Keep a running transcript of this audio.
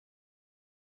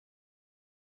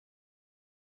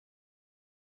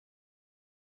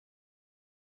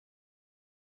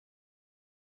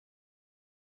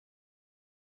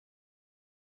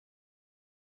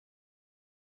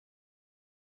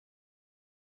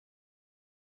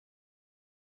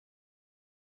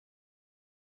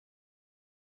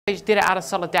did it out of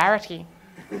solidarity.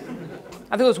 I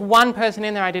think there was one person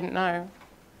in there I didn't know.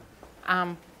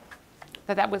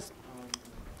 That was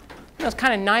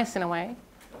kind of nice in a way.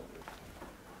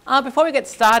 Before we get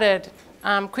started,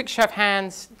 quick show of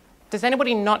hands. Does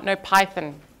anybody not know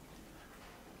Python?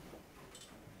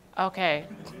 Okay.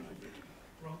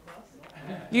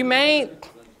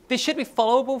 This should be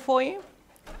followable for you.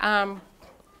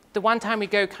 The one time we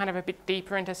go kind of a bit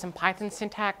deeper into some Python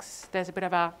syntax, there's a bit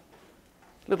of a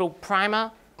little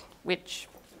primer, which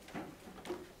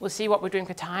we'll see what we're doing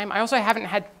for time. I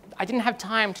didn't have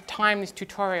time to time this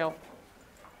tutorial.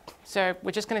 So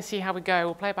we're just going to see how we go.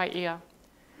 We'll play it by ear.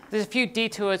 There's a few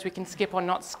detours we can skip or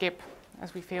not skip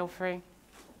as we feel free.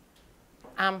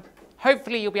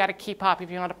 Hopefully you'll be able to keep up if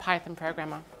you're not a Python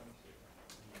programmer.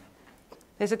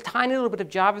 There's a tiny little bit of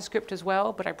JavaScript as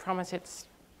well, but I promise it's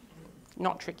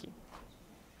not tricky.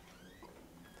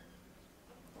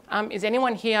 Is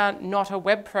anyone here not a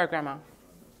web programmer?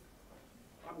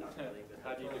 I'm not really, but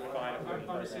how do you define a web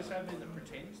programmer that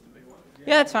pretends to be one?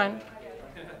 Yeah, that's fine.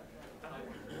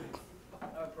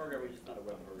 A programmer is not a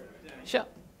web programmer. Sure.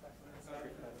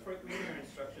 For linear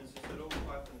instructions, is it all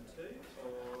Python 2?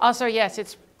 Also, yes,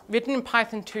 it's written in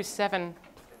Python 2.7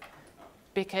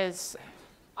 because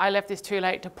I left this too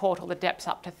late to port all the depths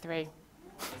up to 3. Is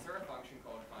there a function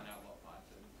called find out what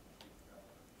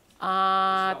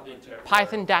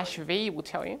Python? Python-v will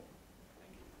tell you.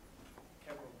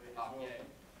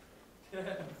 This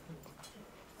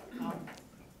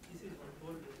is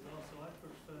recorded as well, so I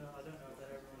don't know about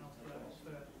everyone else, but I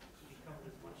prefer to be covered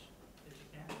as much as you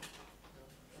can.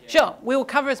 Sure, we will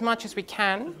cover as much as we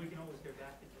can. Because we can always go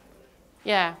back into the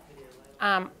Yeah. video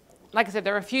later. Like I said,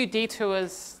 there are a few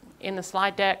detours in the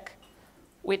slide deck,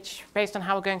 which, based on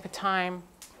how we're going for time,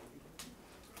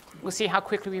 we'll see how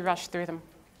quickly we rush through them.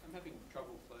 I'm having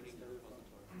trouble floating the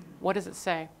repository. What does it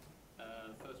say? The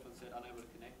first one said unable to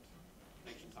connect,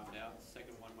 connection timed out. The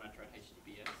second one, when I tried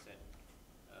HTTPS, said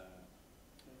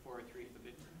 403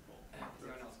 forbidden.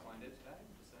 Everyone else climbed it today?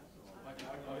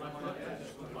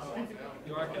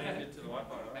 You are connected to the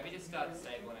Wi-Fi, right? Maybe just start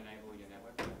disable and enable your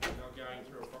network. Not going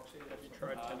through a proxy. Have you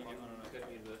tried turning it on? Go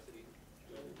to university.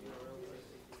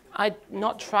 I'd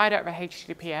not tried it over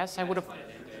HTTPS. I would have. Just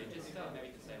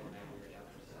maybe disable and enable your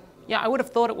network. Yeah, I would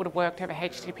have thought it would have worked over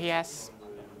HTTPS.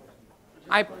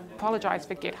 I apologize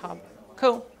for GitHub.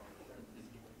 Cool.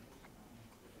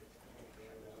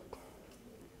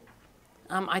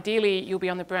 Ideally, you'll be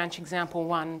on the branch example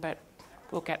 1, but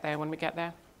we'll get there when we get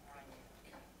there.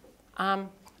 Are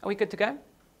we good to go?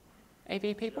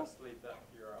 AV people? Just leave that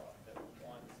URL at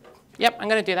one. Yep, I'm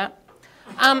going to do that.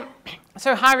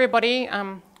 So hi, everybody.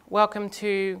 Welcome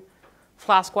to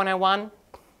Flask 101.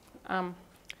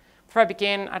 Before I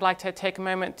begin, I'd like to take a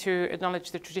moment to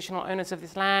acknowledge the traditional owners of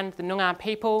this land, the Noongar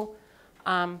people.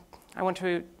 I want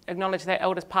to acknowledge their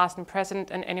elders past and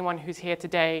present, and anyone who's here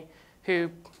today who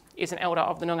is an elder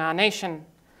of the Noongar Nation.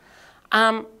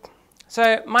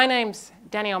 So my name's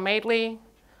Danielle Madeley.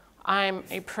 I'm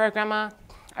a programmer.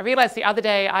 I realized the other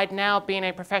day I'd now been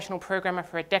a professional programmer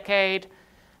for a decade,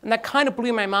 and that kind of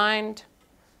blew my mind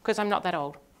because I'm not that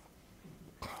old.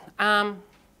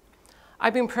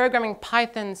 I've been programming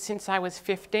Python since I was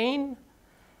 15,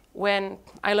 when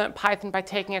I learned Python by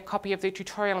taking a copy of the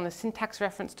tutorial on the syntax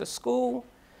reference to school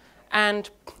and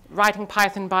writing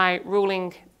Python by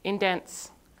ruling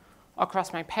indents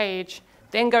across my page,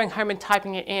 then going home and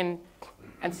typing it in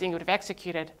and seeing it would have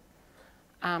executed.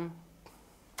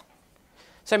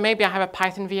 So maybe I have a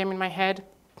Python VM in my head.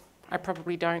 I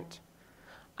probably don't.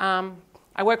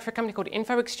 I work for a company called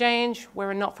Info Exchange.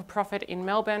 We're a not-for-profit in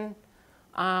Melbourne.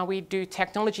 We do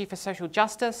technology for social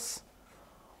justice.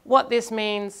 What this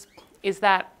means is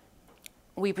that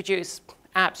we produce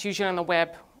apps, usually on the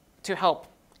web, to help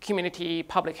community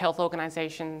public health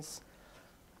organizations,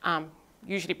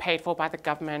 usually paid for by the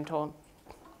government or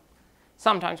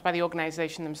sometimes by the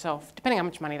organization themselves, depending on how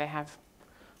much money they have.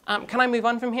 Can I move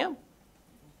on from here?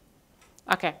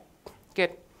 OK,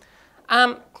 good.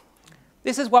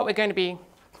 This is what we're going to be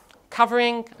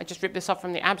covering. I just ripped this off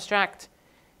from the abstract.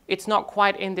 It's not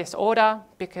quite in this order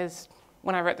because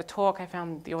when I wrote the talk, I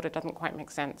found the order doesn't quite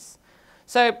make sense.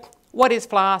 So what is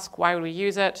Flask? Why would we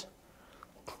use it?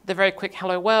 The very quick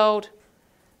hello world.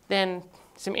 Then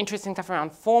some interesting stuff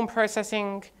around form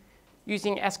processing,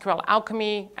 using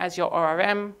SQLAlchemy as your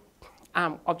ORM,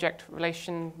 object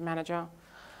relation manager.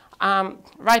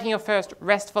 Writing your first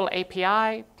RESTful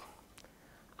API.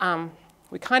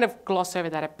 We kind of gloss over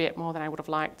that a bit more than I would have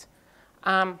liked.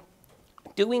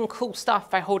 Doing cool stuff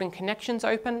by holding connections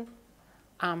open,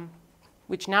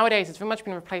 which nowadays has very much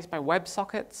been replaced by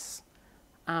WebSockets,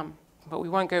 but we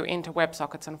won't go into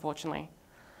WebSockets, unfortunately.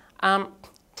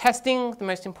 Testing, the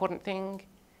most important thing.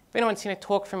 If anyone's seen a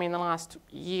talk from me in the last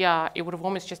year, it would have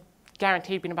almost just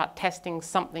guaranteed been about testing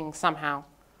something somehow.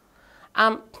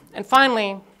 And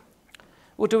finally,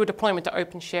 we'll do a deployment to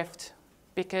Openshift,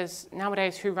 because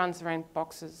nowadays, who runs their own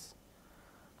boxes?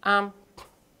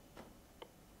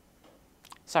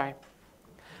 Sorry.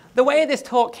 The way this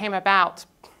talk came about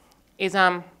is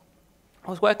I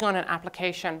was working on an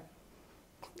application,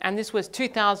 and this was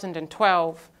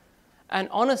 2012, and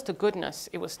honest to goodness,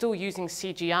 it was still using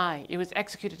CGI. It was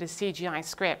executed as CGI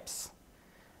scripts.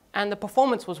 And the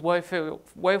performance was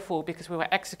woeful because we were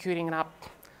executing it up,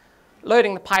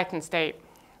 loading the Python state,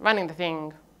 running the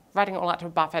thing, writing it all out to a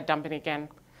buffer, dumping it again.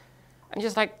 And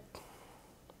just like,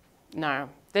 no,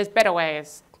 there's better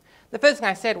ways. The first thing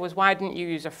I said was, why didn't you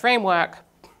use a framework?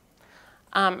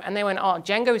 And they went, oh,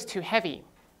 Django is too heavy.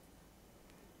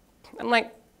 I'm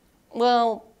like,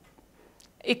 well,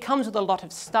 it comes with a lot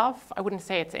of stuff. I wouldn't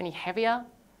say it's any heavier,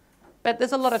 but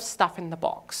there's a lot of stuff in the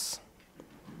box.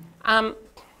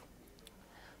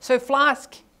 So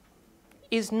Flask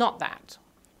is not that.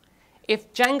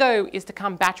 If Django is to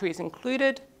come batteries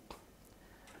included,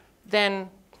 then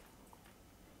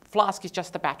Flask is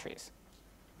just the batteries.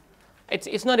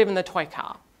 It's not even the toy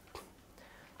car.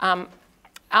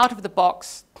 Out of the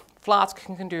box, Flask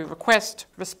can do request,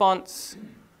 response,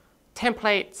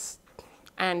 templates,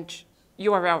 and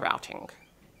URL routing.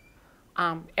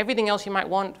 Everything else you might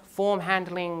want, form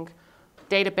handling,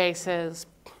 databases,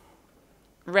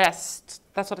 REST,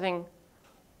 that sort of thing,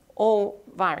 all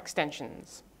via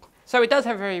extensions. So it does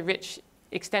have a very rich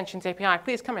extensions API.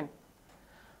 Please come in.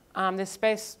 There's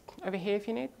space over here if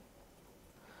you need.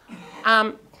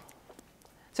 So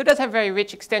it does have a very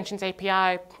rich extensions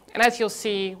API. And as you'll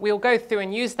see, we'll go through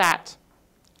and use that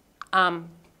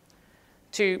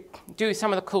to do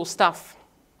some of the cool stuff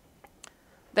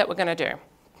that we're going to do.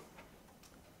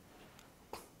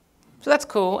 So that's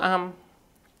cool.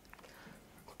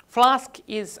 Flask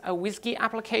is a WSGI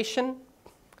application,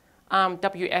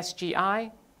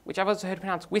 WSGI, which I've also heard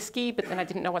pronounced whiskey, but then I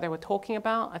didn't know what they were talking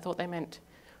about. I thought they meant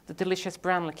the delicious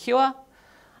brown liqueur.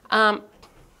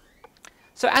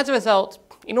 So as a result,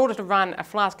 in order to run a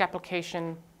Flask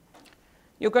application,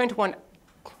 you're going to want,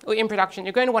 or in production,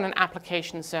 you're going to want an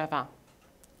application server.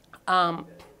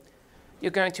 You're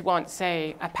going to want,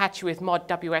 say, Apache with mod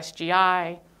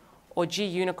WSGI, or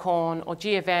GUnicorn, or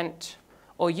GEvent,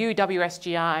 or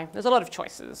UWSGI. There's a lot of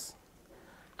choices.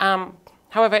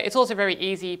 However, it's also very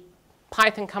easy.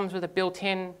 Python comes with a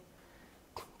built-in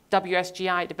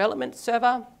WSGI development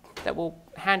server that will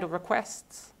handle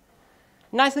requests.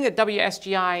 Nice thing at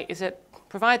WSGI is it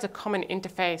provides a common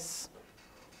interface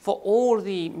for all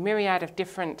the myriad of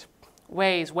different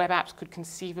ways web apps could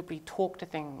conceivably talk to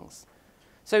things.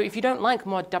 So if you don't like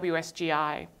mod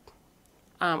WSGI,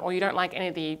 or you don't like any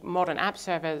of the modern app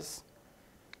servers,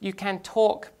 you can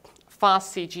talk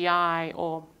fast CGI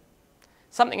or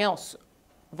something else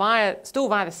still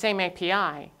via the same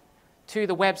API to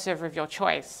the web server of your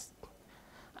choice.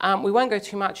 We won't go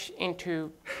too much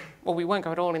into, well, we won't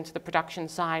go at all into the production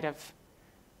side of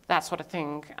that sort of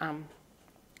thing.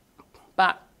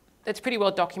 But it's pretty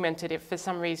well documented if for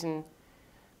some reason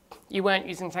you weren't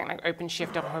using something like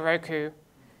Openshift or Heroku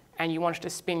and you wanted to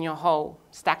spin your whole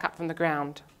stack up from the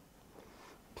ground.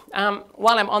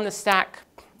 While I'm on the stack,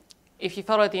 if you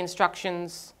follow the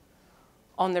instructions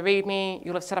on the README,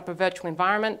 you'll have set up a virtual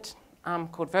environment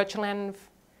called virtualenv.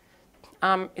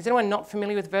 Is anyone not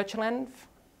familiar with virtualenv?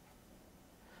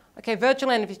 Okay,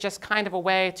 virtualenv is just kind of a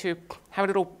way to have a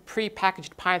little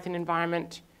pre-packaged Python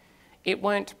environment. It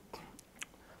won't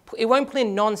pull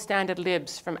in non-standard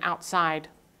libs from outside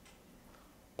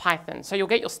Python. So you'll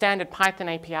get your standard Python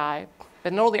API,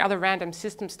 but all the other random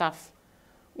system stuff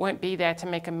won't be there to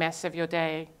make a mess of your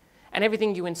day. And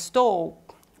everything you install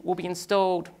will be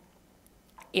installed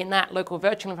in that local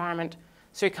virtual environment,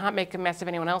 so you can't make a mess of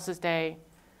anyone else's day.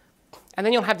 And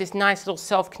then you'll have this nice little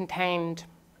self-contained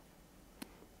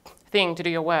thing to do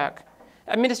your work.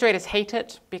 Administrators hate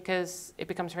it because it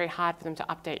becomes very hard for them to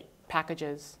update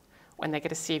packages when they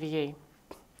get a CVE.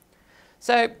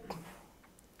 So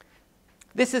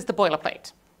this is the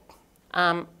boilerplate.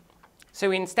 So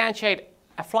we instantiate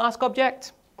a Flask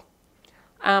object,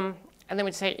 and then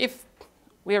we'd say if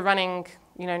we're running,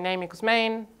 name equals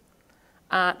main,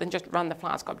 then just run the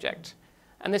Flask object.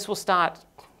 And this will start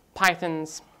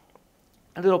Python's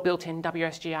little built-in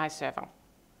WSGI server.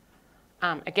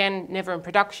 Again, never in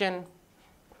production,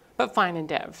 but fine in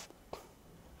dev.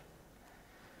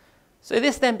 So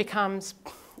this then becomes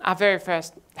our very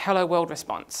first hello world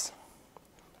response.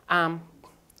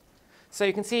 So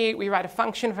you can see we write a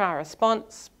function for our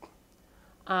response,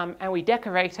 and we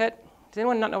decorate it Does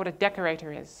anyone not know what a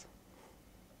decorator is?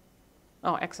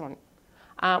 Oh, excellent.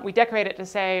 We decorate it to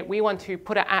say we want to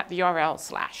put it at the URL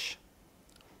slash.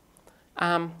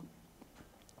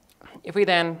 If we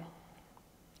then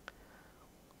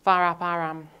fire up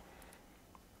our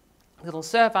little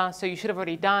server, so you should have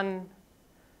already done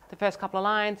the first couple of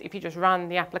lines. If you just run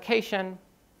the application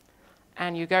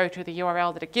and you go to the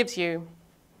URL that it gives you,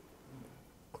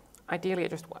 ideally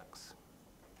it just works.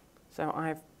 So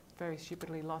I've very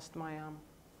stupidly lost my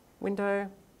window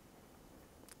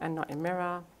and not in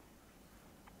mirror.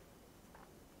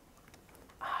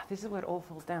 This is where it all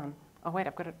falls down. Oh wait,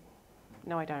 I've got it.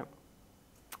 No, I don't.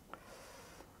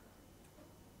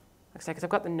 Because I've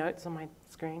got the notes on my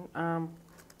screen.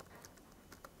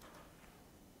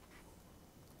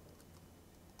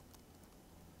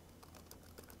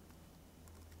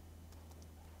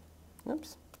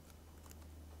 Oops.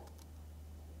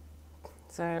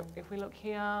 So if we look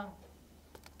here,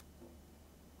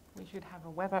 we should have a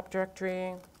web app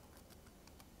directory.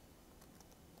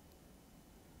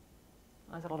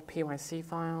 There's a lot of PYC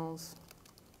files.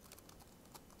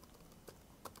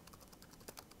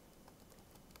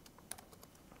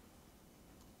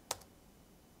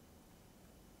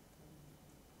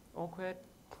 Awkward.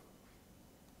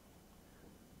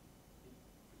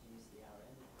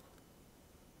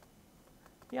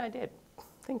 Yeah, I did.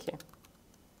 Thank you.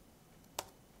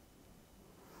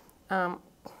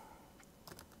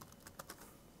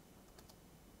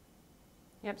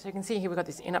 Yep, so you can see here we've got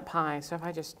this init py. So if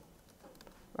I just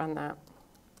run that.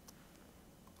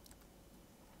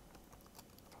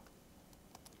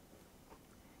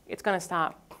 It's going to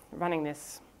start running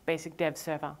this basic dev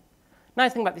server.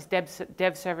 Nice thing about this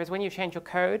dev server is when you change your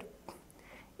code,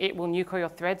 it will nuke all your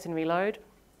threads and reload.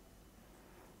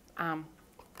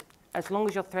 As long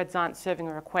as your threads aren't serving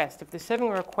a request. If they're serving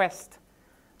a request,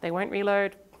 they won't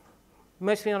reload.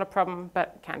 Mostly not a problem,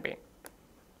 but can be.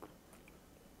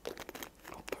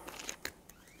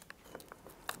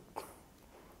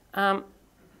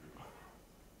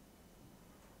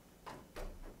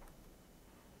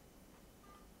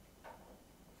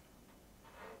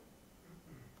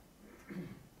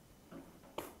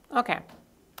 Okay.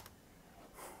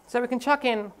 So we can chuck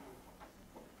in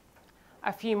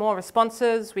a few more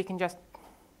responses. We can just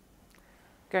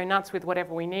go nuts with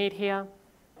whatever we need here.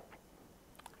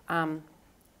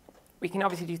 We can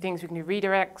obviously do things. We can do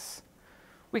redirects.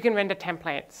 We can render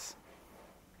templates.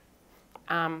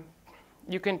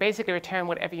 You can basically return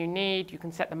whatever you need. You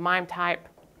can set the MIME type.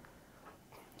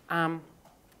 I'll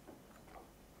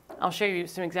show you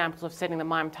some examples of setting the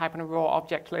MIME type on a raw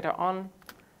object later on.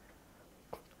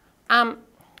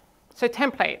 So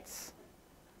templates.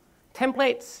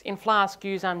 Templates in Flask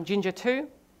use Ginger 2.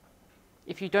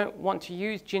 If you don't want to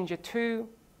use Ginger 2,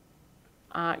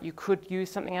 you could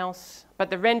use something else. But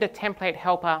the render template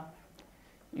helper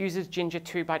uses Ginger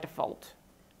 2 by default.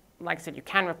 Like I said, you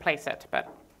can replace it, but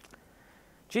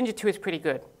Ginger 2 is pretty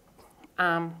good.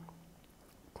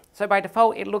 So by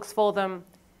default, it looks for them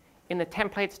in the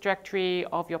templates directory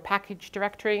of your package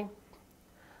directory.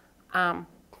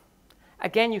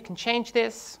 Again, you can change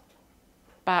this,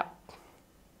 but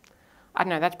I don't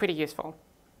know, that's pretty useful.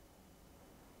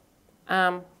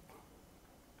 So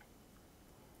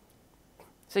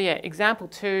yeah, example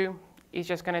 2 is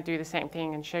just going to do the same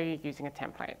thing and show you using a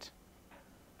template.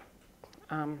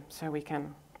 So we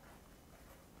can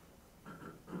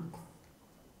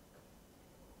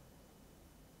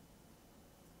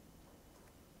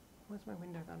where's my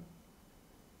window gone?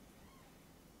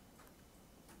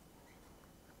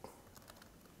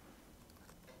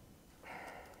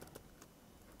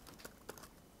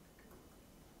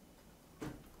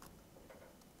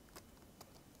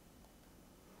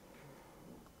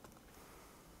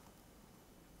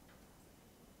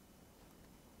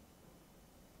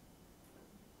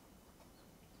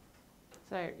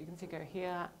 So you can see go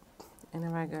here, and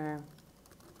then I go,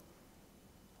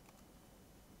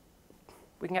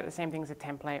 we can get the same thing as a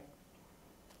template.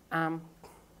 And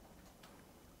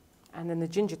then the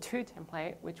Ginger 2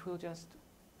 template, which we'll just,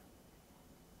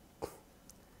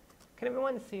 can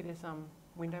everyone see this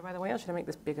window, by the way, or should I make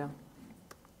this bigger?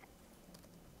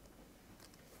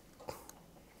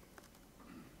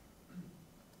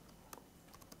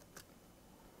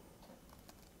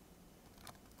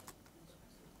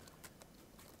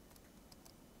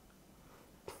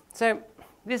 So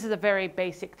this is a very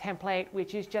basic template,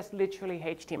 which is just literally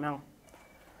HTML.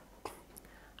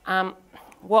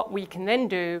 What we can then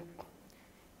do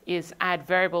is add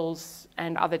variables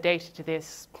and other data to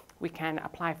this. We can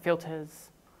apply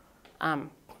filters,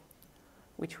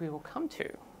 which we will come to.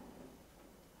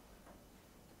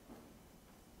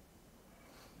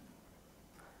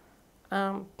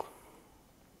 So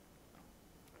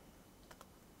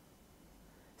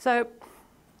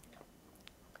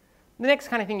the next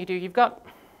kind of thing you do, you've got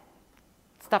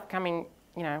stuff coming,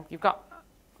 you've got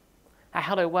a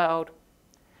hello world.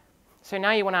 So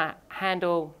now you want to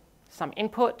handle some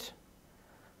input,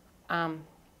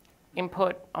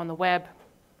 input on the web.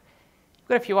 You've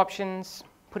got a few options.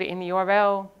 Put it in the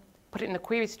URL, put it in the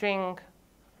query string,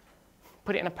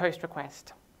 put it in a post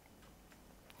request.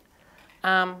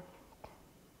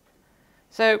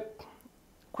 So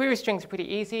query strings are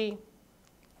pretty easy.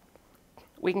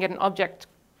 We can get an object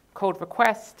called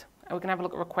request, and we can have a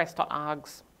look at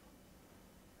request.args.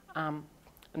 And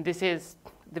this is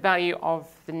the value of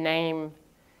the name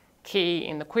key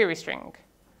in the query string.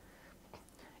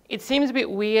 It seems a bit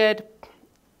weird,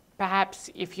 perhaps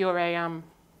if you're a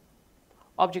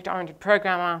object-oriented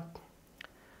programmer,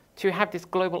 to have this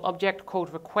global object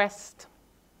called request,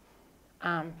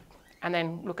 and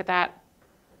then look at that.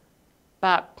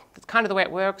 But it's kind of the way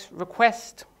it works.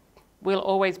 Request will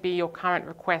always be your current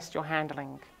request you're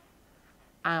handling.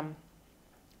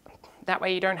 That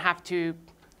way you don't have to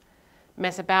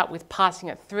mess about with passing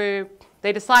it through.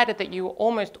 They decided that you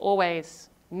almost always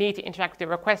need to interact with the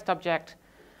request object,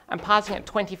 and passing it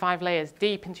 25 layers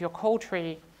deep into your call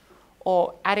tree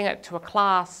or adding it to a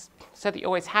class so that you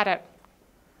always had it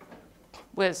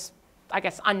was, I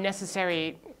guess,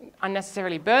 unnecessarily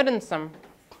burdensome.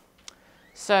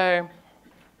 So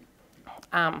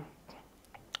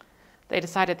they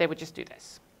decided they would just do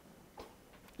this.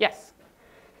 Yes?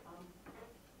 I'm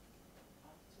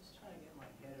just trying to get my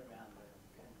head around the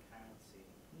concurrency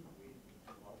with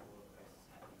multiple requests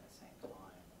happening at the same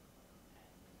time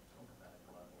and talk about it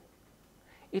global.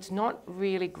 It's not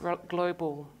really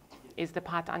global, is the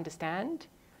part to understand.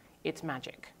 It's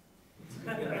magic.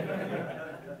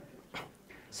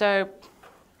 So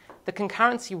the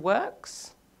concurrency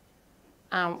works.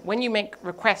 When you make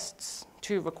requests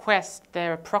to request,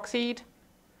 they're proxied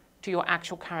to your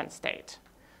actual current state.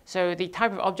 So the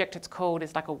type of object it's called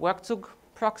is like a Werkzeug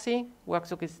proxy.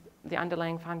 Werkzeug is the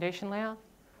underlying foundation layer.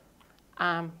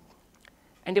 And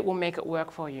it will make it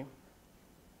work for you.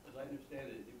 As I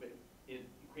understand it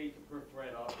creates a per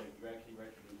thread object. You're actually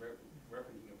referencing a per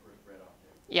thread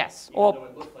object. Yes. Even though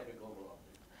it looks like a global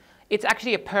object. It's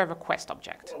actually a per request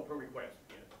object. Oh, per request,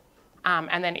 yes.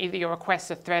 And then either your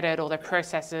requests are threaded or they're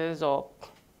processes or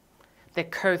they're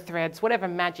co-threads, whatever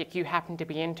magic you happen to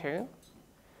be into.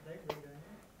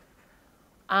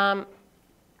 Do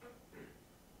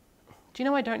you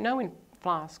know I don't know in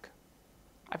Flask?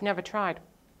 I've never tried.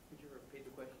 Could you repeat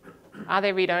the question? Are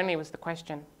they read-only was the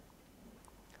question.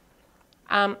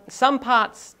 Some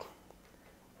parts,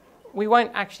 we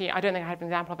won't actually, I don't think I have an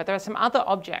example of it. There are some other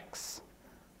objects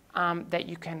that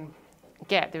you can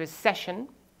get. There is session,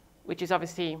 which is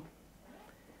obviously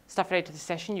stuff related to the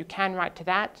session. You can write to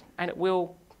that, and it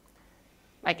will,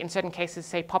 like in certain cases,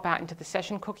 say pop out into the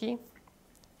session cookie.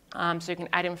 So you can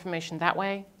add information that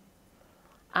way.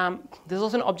 There's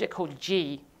also an object called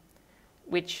G,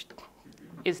 which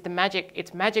is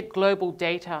it's magic global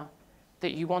data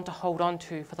that you want to hold on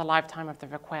to for the lifetime of the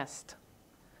request.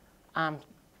 And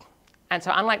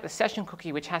so unlike the session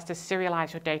cookie, which has to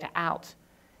serialize your data out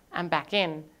and back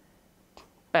in,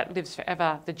 but lives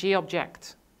forever, the G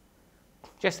object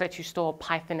just lets you store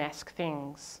Python-esque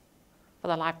things for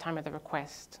the lifetime of the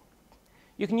request.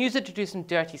 You can use it to do some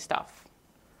dirty stuff.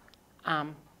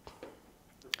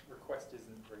 Request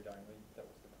isn't read-only, that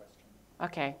was the question.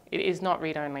 Okay, it is not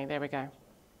read-only, there we go.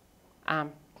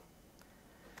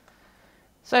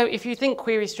 So if you think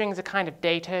query strings are kind of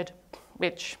dated,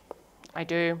 which I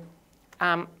do,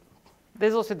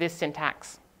 there's also this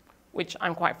syntax, which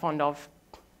I'm quite fond of.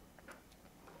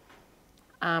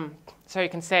 So you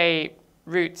can say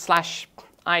root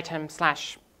 / item /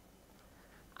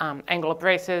 angle of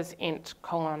braces int :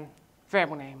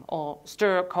 variable name, or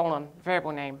stir :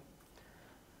 variable name.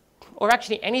 Or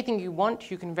actually anything you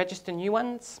want, you can register new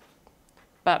ones,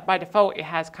 but by default it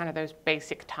has kind of those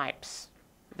basic types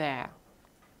there.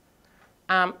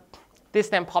 This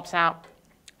then pops out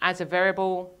as a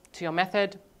variable to your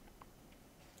method,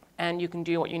 and you can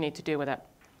do what you need to do with it.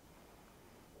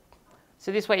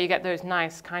 So this way you get those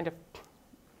nice kind of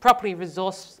properly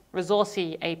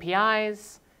resourcey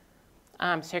APIs.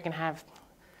 So you can have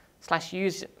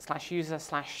 /user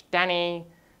 /Danny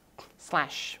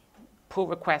 /pull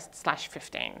request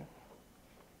 /15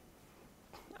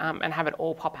 and have it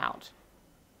all pop out.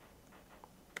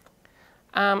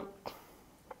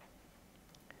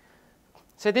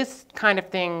 So this kind of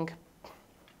thing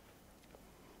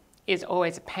is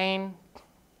always a pain,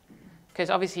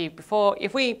 because obviously before,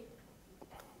 if we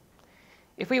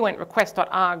went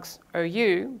request.args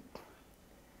OU,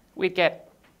 we'd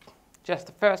get just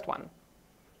the first one.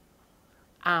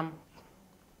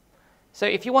 So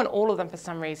if you want all of them for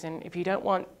some reason, if you don't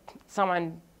want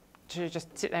someone to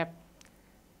just sit there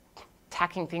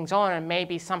tacking things on and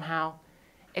maybe somehow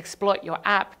exploit your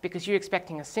app because you're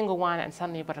expecting a single one and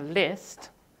suddenly you've got a list,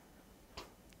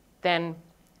 then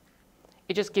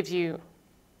it just gives you,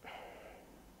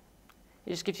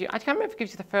 I can't remember if it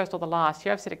gives you the first or the last.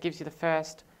 Here I've said it gives you the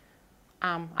first.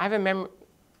 I have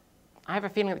a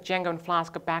feeling that Django and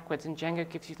Flask are backwards and Django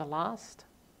gives you the last.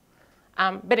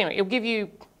 But anyway, it'll give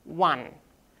you one.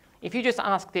 If you just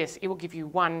ask this, it will give you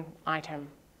one item.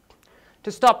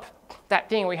 To stop that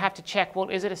thing, we have to check, well,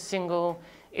 is it a single?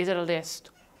 Is it a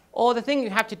list? Or the thing you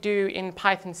have to do in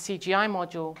Python's CGI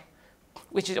module,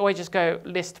 which is always just go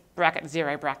list bracket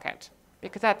 0 bracket,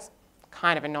 because that's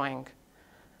kind of annoying.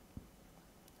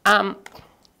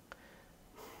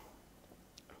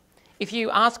 If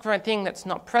you ask for a thing that's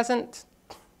not present,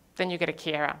 then you get a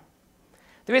key error.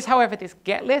 There is, however, this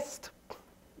get list,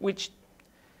 which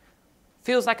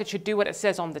feels like it should do what it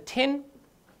says on the tin,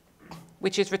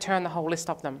 which is return the whole list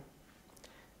of them.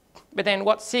 But then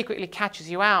what secretly catches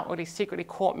you out, or at least secretly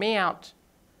caught me out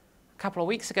a couple of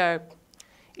weeks ago,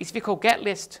 is if you call get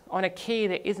list on a key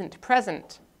that isn't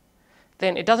present,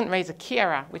 then it doesn't raise a key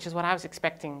error, which is what I was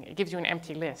expecting. It gives you an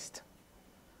empty list.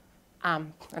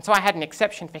 And so I had an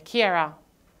exception for key error,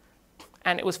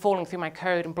 and it was falling through my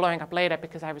code and blowing up later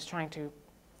because I was trying to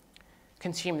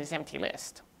consume this empty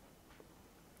list.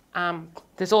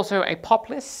 There's also a pop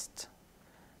list,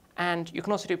 and you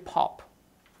can also do pop.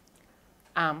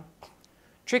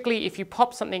 Trickily, if you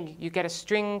pop something, you get a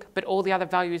string, but all the other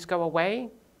values go away.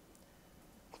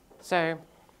 So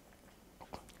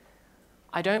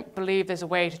I don't believe there's a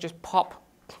way to just pop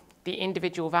the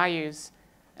individual values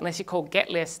unless you call get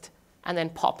list and then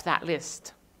pop that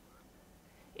list,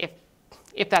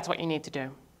 if that's what you need to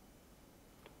do.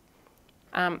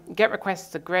 Get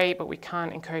requests are great, but we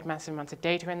can't encode massive amounts of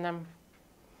data in them.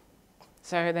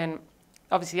 So then,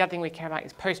 obviously, the other thing we care about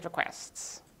is post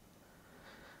requests.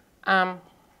 So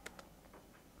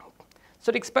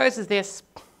it exposes this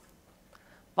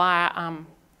via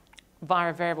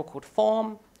a variable called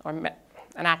form, or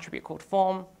an attribute called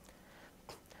form.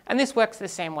 And this works the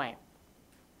same way.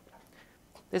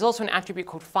 There's also an attribute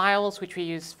called files, which we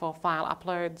use for file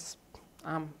uploads.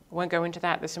 I won't go into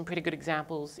that. There's some pretty good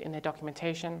examples in their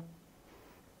documentation.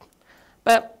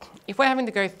 But if we're having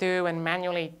to go through and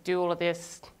manually do all of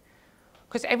this,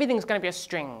 because everything's going to be a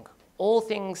string, all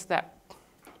things that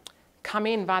come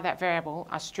in via that variable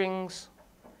are strings,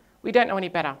 we don't know any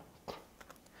better.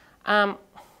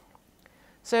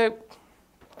 So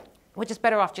we're just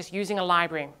better off just using a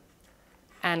library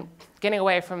and getting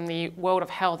away from the world of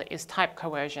hell that is type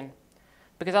coercion,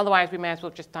 because otherwise we may as well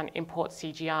have just done import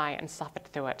CGI and suffered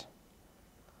through it.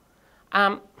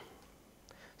 So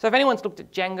if anyone's looked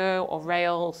at Django or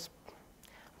Rails,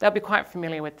 they'll be quite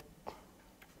familiar with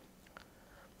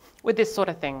this sort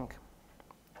of thing.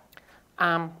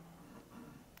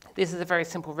 This is a very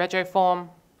simple rego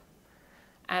form,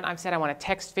 and I've said I want a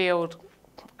text field.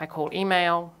 I call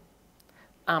email.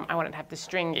 I want it to have the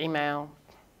string email.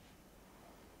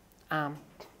 And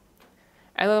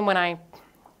then when I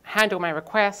handle my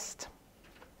request,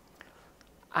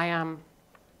 I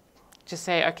just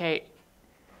say, OK,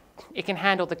 it can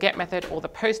handle the get method or the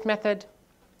post method,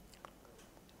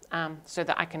 so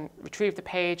that I can retrieve the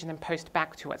page and then post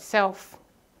back to itself.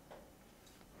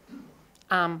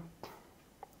 And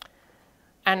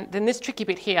then this tricky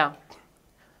bit here.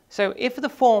 So if the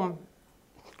form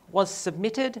was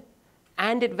submitted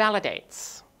and it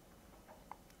validates,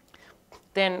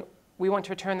 then we want to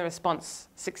return the response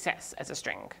success as a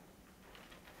string.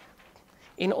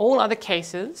 In all other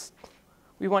cases,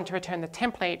 we want to return the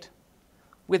template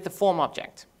with the form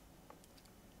object.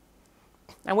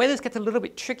 And where this gets a little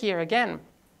bit trickier again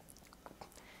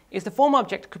is the form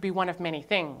object could be one of many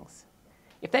things.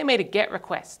 If they made a GET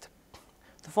request,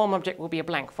 the form object will be a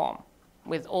blank form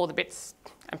with all the bits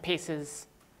and pieces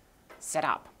set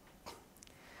up.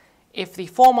 If the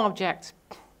form object,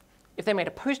 if they made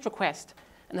a POST request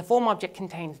and the form object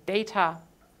contains data,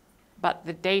 but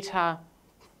the data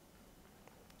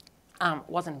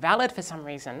wasn't valid for some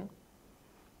reason,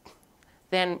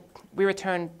 then we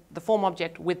return the form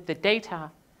object with the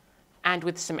data and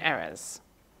with some errors.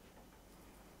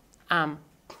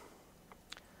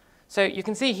 So you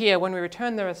can see here, when we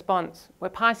return the response, we're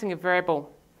passing a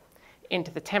variable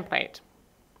into the template.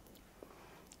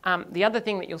 The other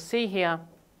thing that you'll see here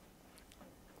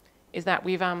is that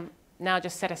we've now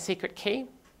just set a secret key.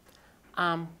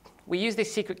 We use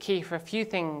this secret key for a few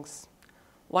things.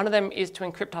 One of them is to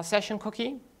encrypt our session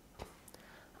cookie.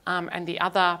 and the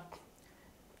other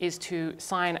is to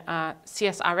sign a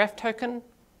CSRF token.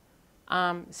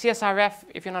 CSRF,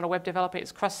 if you're not a web developer,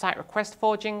 is cross-site request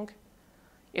forging.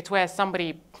 It's where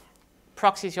somebody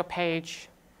proxies your page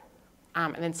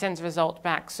and then sends a result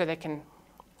back so they can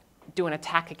do an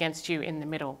attack against you in the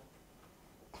middle.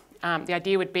 The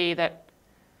idea would be that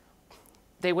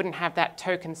they wouldn't have that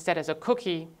token set as a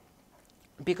cookie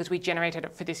because we generated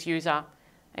it for this user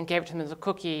and gave it to them as a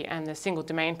cookie, and the single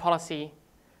domain policy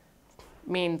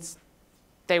means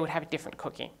they would have a different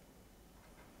cookie.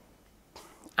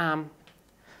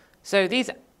 So these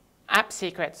app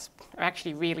secrets are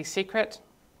actually really secret.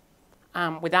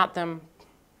 Without them,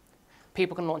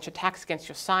 people can launch attacks against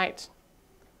your site.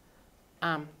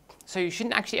 So you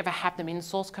shouldn't actually ever have them in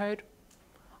source code.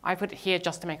 I put it here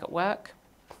just to make it work.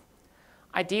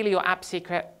 Ideally, your app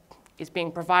secret is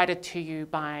being provided to you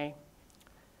by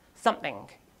something,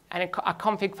 and a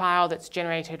config file that's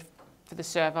generated for the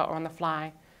server or on the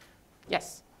fly.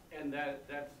 Yes? And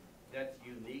that's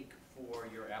unique for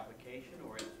your application,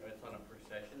 or it's on a per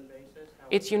session basis?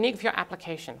 It's unique for your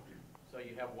application. So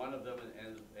you have one of them,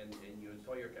 and you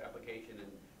install your application,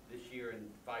 and this year and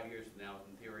 5 years from now,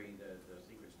 in theory, the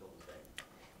secret's still the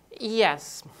same?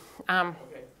 Yes.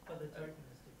 Okay. But the token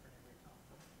is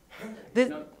different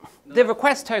every time. The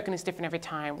request token is different every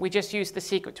time. We just use the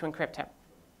secret to encrypt it.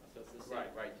 So it's the same.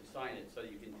 Right, to sign it so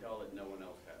you can tell that no one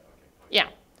else has. Okay.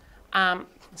 Yeah.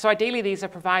 So ideally, these are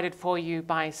provided for you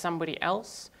by somebody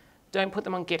else. Don't put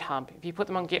them on GitHub. If you put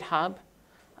them on GitHub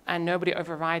and nobody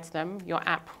overrides them, your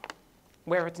app,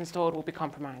 where it's installed, will be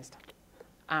compromised.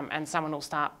 And someone will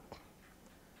start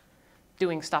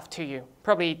doing stuff to you,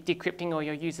 probably decrypting all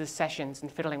your users' sessions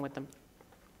and fiddling with them.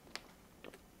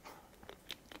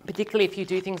 Particularly if you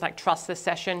do things like trust the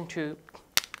session to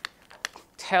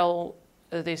tell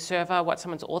the server what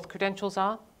someone's auth credentials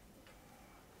are.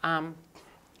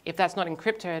 If that's not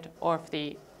encrypted, or if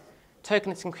the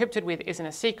token it's encrypted with isn't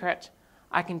a secret,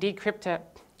 I can decrypt it,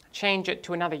 change it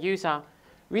to another user,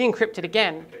 re-encrypt it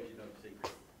again. Because you know the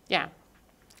secret. Yeah.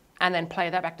 And then play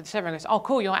that back to the server and goes, oh,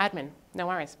 cool, you're admin. No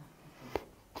worries.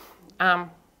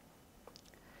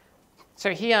 So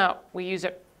here we use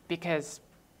it because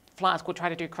Flask will try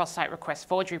to do cross-site request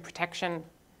forgery protection,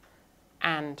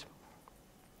 and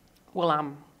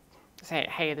we'll say,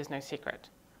 hey, there's no secret.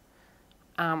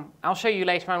 I'll show you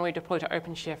later on when we deploy to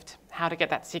Openshift how to get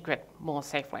that secret more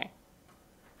safely.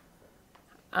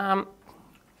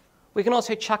 We can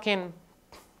also chuck in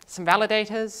some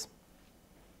validators.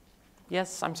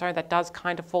 Yes, I'm sorry, that does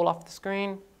kind of fall off the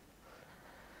screen.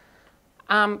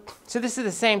 So this is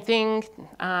the same thing.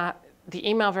 The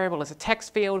email variable is a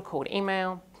text field called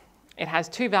email. It has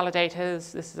two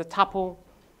validators. This is a tuple.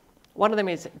 One of them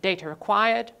is data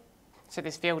required. So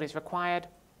this field is required.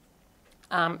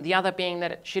 The other being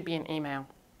that it should be an email.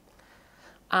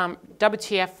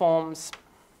 WTF forms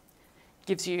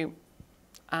gives you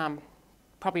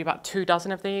probably about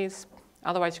 24 of these.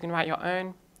 Otherwise, you can write your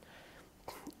own.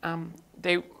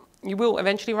 You will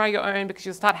eventually write your own because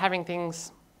you'll start having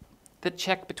things that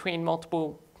check between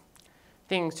multiple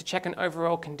things to check an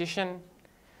overall condition.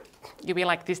 You'll be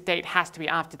like, this date has to be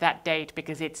after that date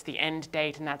because it's the end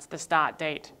date and that's the start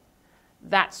date.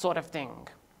 That sort of thing.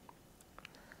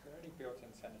 Is there any built-in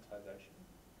sanitization?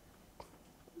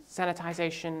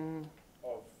 Sanitization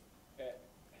Of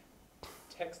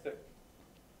text that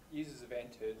users have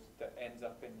entered that ends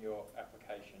up in your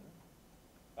application?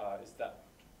 Is that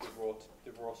the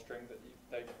raw string that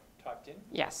they typed in?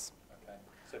 Yes. Okay.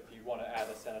 So if you want to add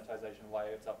a sanitization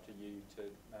layer, it's up to you to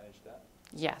manage that?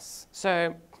 Yes.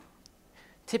 So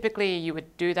typically you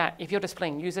would do that if you're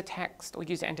displaying user text or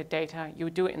user entered data, you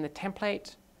would do it in the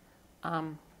template.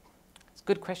 It's a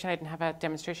good question. I didn't have a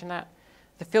demonstration of that.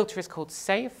 The filter is called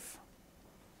safe.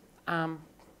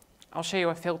 I'll show you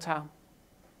a filter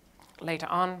later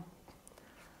on,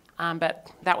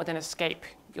 but that would then escape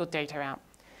your data out.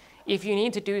 If you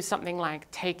need to do something like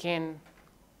take in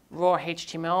raw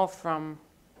HTML from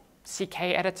CK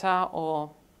editor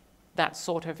or that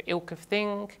sort of ilk of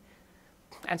thing,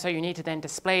 and so you need to then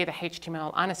display the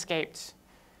HTML unescaped,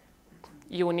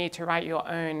 you will need to write your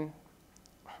own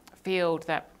field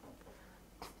that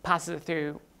passes it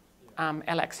through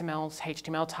LXML's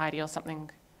HTML tidy or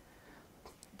something.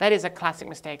 That is a classic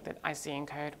mistake that I see in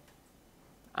code.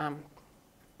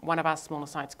 One of our smaller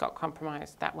sites got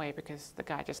compromised that way because the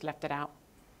guy just left it out.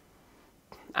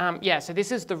 Yeah, so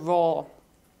this is the raw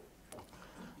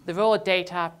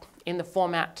data in the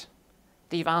format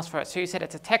that you've asked for it. So you said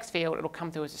it's a text field, it'll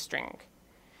come through as a string.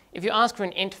 If you ask for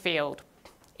an int field,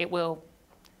 it will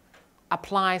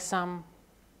apply some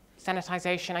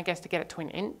sanitization, I guess, to get it to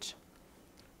an int.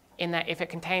 in that if it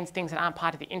contains things that aren't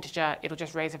part of the integer, it'll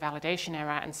just raise a validation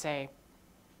error and say,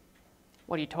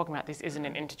 what are you talking about? This isn't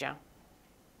an integer.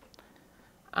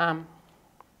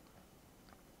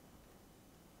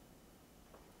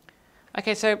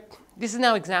 Okay, so this is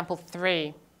now example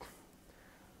 3.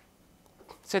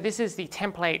 So this is the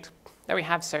template that we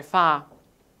have so far.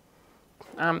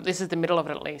 This is the middle of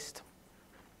it at least.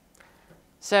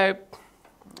 So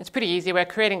it's pretty easy. We're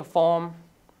creating a form.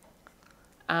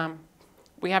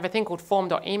 We have a thing called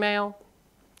form.email.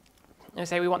 And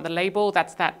say we want the label.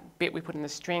 That's that bit we put in the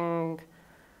string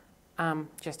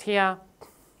just here.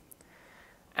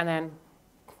 And then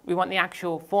we want the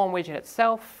actual form widget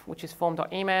itself, which is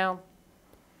form.email.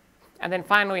 And then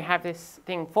finally we have this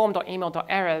thing,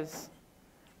 form.email.errors,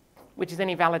 which is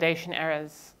any validation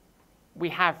errors we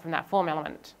have from that form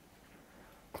element,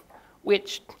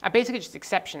 which are basically just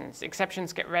exceptions.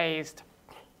 Exceptions get raised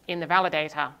in the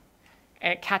validator,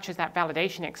 and it catches that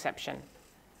validation exception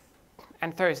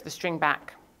and throws the string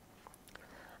back.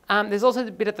 There's also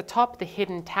the bit at the top, the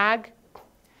hidden tag.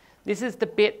 This is the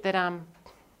bit that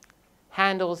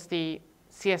handles the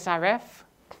CSRF.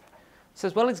 So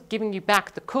as well as giving you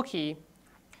back the cookie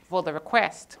for the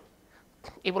request,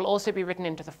 it will also be written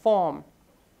into the form.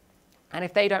 And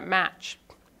if they don't match,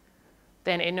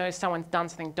 then it knows someone's done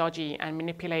something dodgy and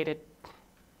manipulated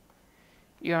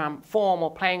your form or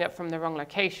playing it from the wrong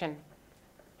location.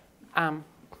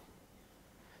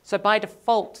 So by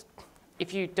default,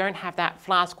 if you don't have that,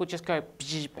 Flask will just go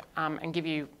and give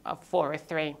you a 4 or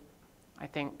 3, I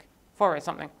think, 4 or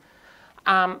something.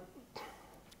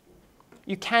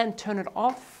 You can turn it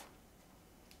off,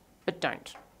 but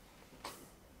don't.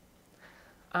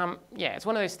 Yeah, it's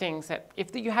one of those things that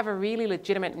if you have a really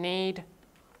legitimate need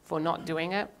for not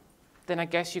doing it, then I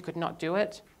guess you could not do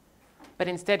it. But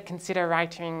instead consider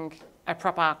writing a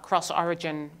proper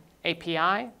cross-origin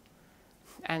API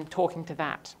and talking to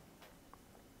that.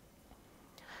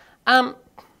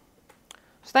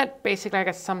 So that basically, I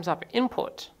guess, sums up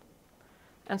input.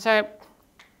 And so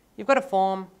you've got a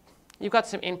form, you've got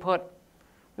some input,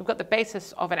 we've got the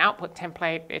basis of an output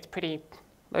template. It's pretty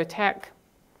low tech.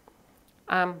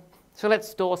 So let's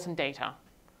store some data.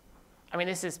 I mean,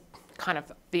 this is kind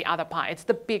of the other part. It's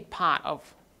the big part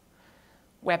of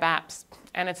web apps,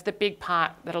 and it's the big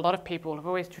part that a lot of people have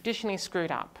always traditionally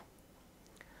screwed up.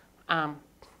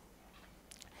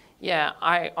 Yeah,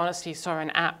 I honestly saw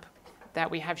an app that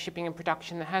we have shipping in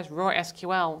production that has raw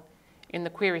SQL in the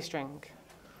query string.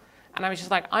 And I was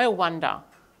just like, I wonder,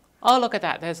 oh, look at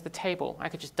that, there's the table. I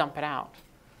could just dump it out.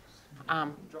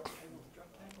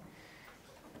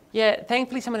 Yeah,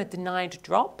 thankfully someone had denied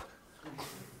drop.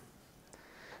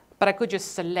 But I could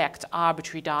just select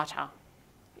arbitrary data.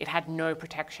 It had no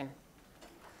protection.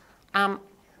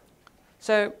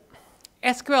 So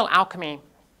SQLAlchemy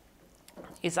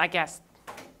is, I guess,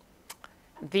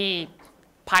 the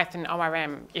Python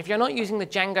ORM. If you're not using the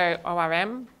Django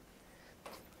ORM,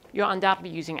 you're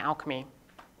undoubtedly using Alchemy.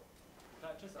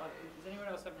 Does anyone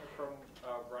else have a problem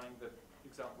running the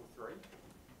example 3?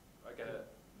 I get a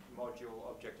module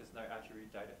object has no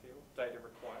attribute data field, data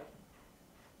required.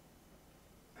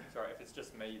 Sorry, if it's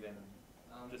just me, then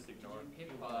just ignore it. Did you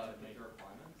pip data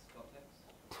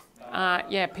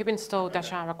requirements.txt? Yeah, pip install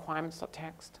 -r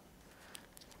requirements.txt.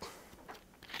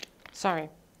 Sorry.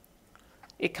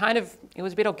 It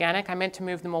was a bit organic. I meant to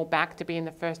move them all back to be in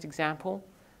the first example,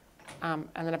 and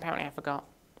then apparently I forgot.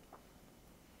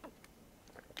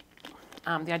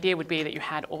 The idea would be that you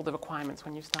had all the requirements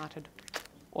when you started.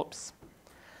 Whoops.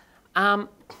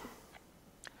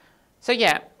 So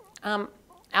yeah,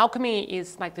 Alchemy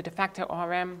is like the de facto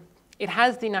ORM. It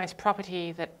has the nice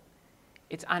property that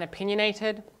it's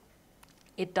unopinionated.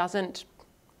 It doesn't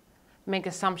make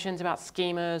assumptions about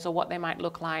schemas or what they might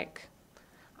look like.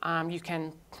 You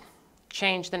can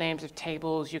change the names of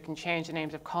tables. You can change the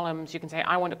names of columns. You can say,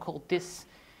 I want to call this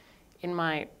in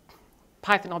my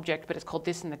Python object, but it's called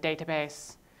this in the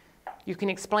database. You can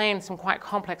explain some quite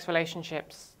complex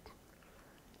relationships.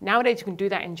 Nowadays, you can do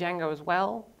that in Django as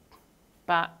well,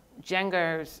 but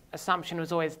Django's assumption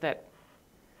was always that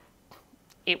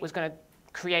it was going to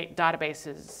create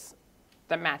databases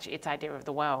that match its idea of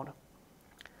the world.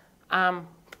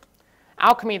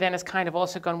 Alchemy then has kind of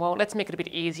also gone, well, let's make it a bit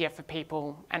easier for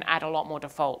people and add a lot more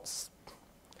defaults.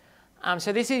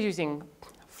 So this is using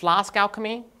Flask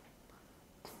Alchemy,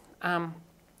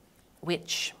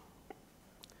 which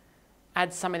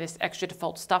adds some of this extra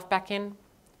default stuff back in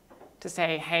to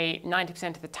say, hey,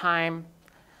 90% of the time,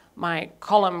 my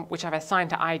column, which I've assigned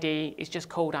to ID, is just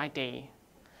called ID.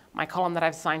 My column that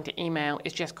I've assigned to email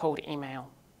is just called email.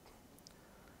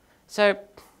 So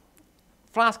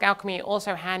Flask Alchemy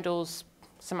also handles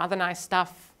some other nice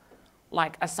stuff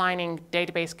like assigning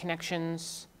database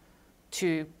connections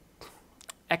to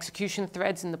execution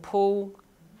threads in the pool,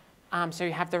 so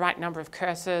you have the right number of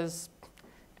cursors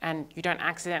and you don't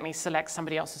accidentally select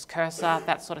somebody else's cursor,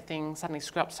 that sort of thing, suddenly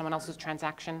screw up someone else's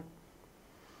transaction.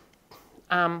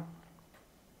 So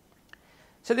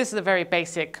this is a very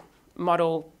basic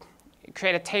model.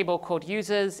 Create a table called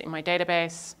users in my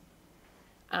database,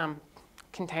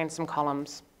 contains some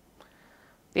columns.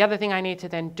 The other thing I need to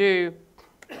then do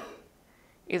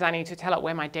is I need to tell it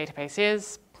where my database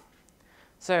is.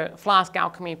 So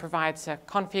SQLAlchemy provides a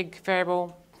config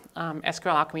variable,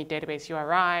 SQLAlchemy database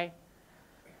URI,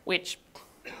 which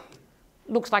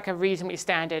looks like a reasonably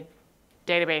standard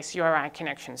database URI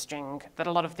connection string that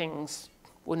a lot of things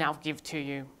will now give to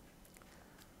you.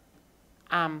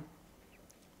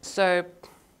 So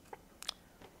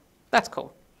that's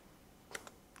cool.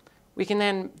 We can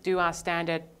then do our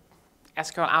standard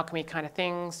SQLAlchemy kind of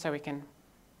things, so we can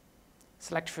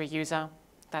select for a user,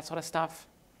 that sort of stuff.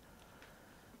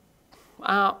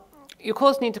 You of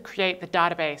course need to create the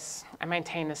database and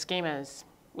maintain the schemas,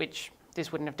 which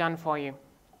this wouldn't have done for you.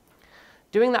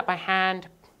 Doing that by hand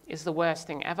is the worst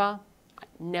thing ever. I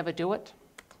never do it.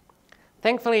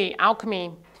 Thankfully,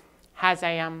 Alchemy has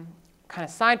a kind of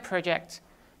side project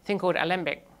thing called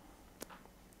Alembic.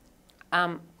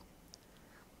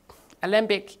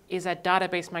 Alembic is a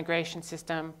database migration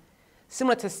system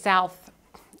similar to South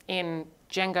in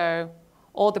Django,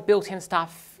 or the built-in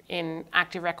stuff in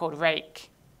Active Record Rake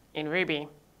in Ruby.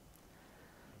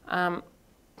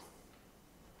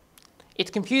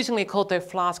 It's confusingly called though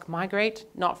Flask Migrate,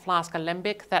 not Flask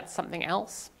Alembic. That's something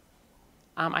else.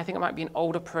 I think it might be an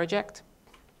older project.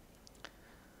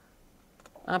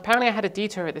 Apparently I had a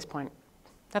detour at this point.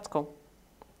 That's cool.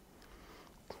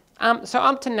 So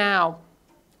up to now,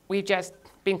 we've just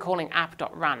been calling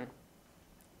app.run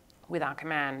with our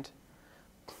command,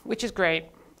 which is great.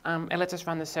 It lets us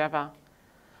run the server.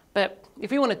 But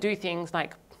if we want to do things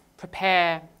like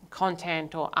prepare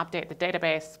content or update the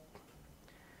database,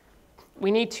 we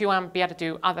need to be able to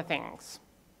do other things.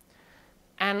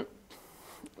 And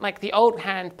like the old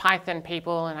hand Python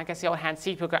people, and I guess the old hand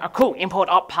C people go, oh cool, import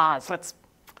op paths,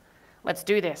 let's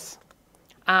do this.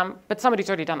 But somebody's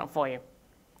already done it for you.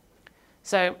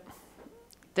 So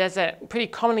there's a pretty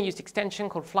commonly used extension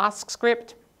called Flask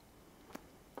script.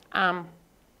 And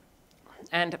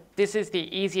this is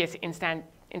the easiest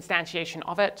instantiation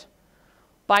of it.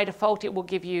 By default, it will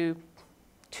give you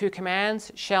two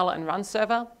commands, shell and run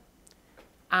server,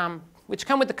 which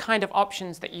come with the kind of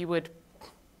options that you would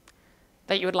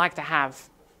like to have.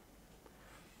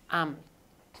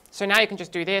 So now you can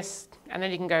just do this, and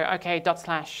then you can go, OK,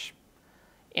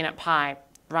 /initpy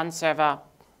run server,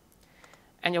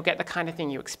 and you'll get the kind of thing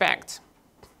you expect.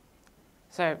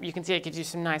 So you can see it gives you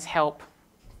some nice help.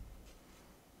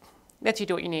 Lets you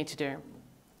do what you need to do.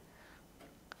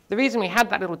 The reason we had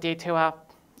that little detour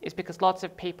is because lots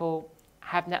of people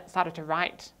have started to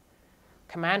write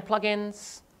command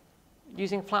plugins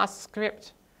using Flask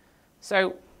script.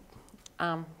 So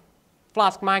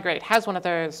Flask Migrate has one of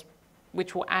those,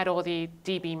 which will add all the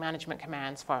DB management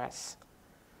commands for us.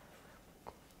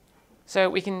 So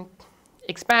we can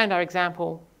expand our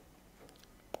example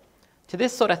to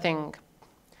this sort of thing.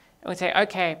 And we say,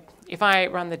 OK, if I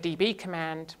run the DB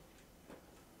command,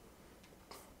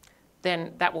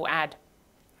 then that will add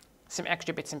some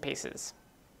extra bits and pieces.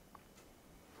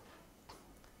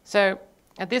 So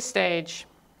at this stage,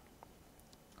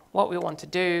 what we want to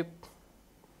do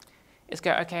is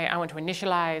go, OK, I want to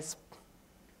initialize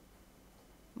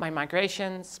my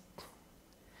migrations.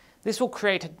 This will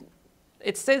create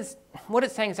it says, what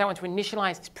it's saying is I want to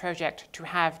initialize this project to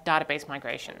have database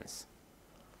migrations.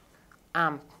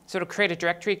 So it'll create a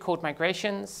directory called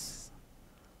migrations,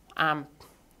 and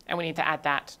we need to add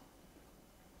that.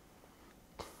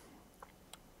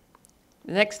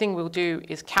 The next thing we'll do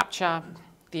is capture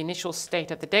the initial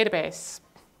state of the database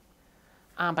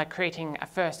by creating a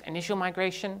first initial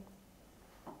migration.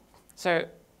 So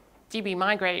db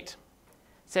migrate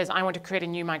says I want to create a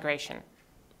new migration.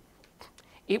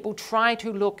 It will try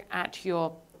to look at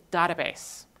your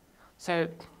database. So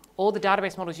all the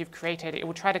database models you've created, it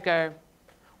will try to go,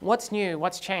 what's new,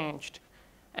 what's changed,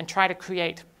 and try to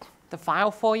create the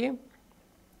file for you.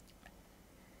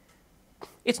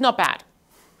 It's not bad.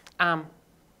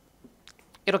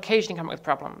 It'll occasionally come up with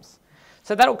problems.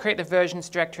 So that'll create the versions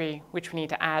directory, which we need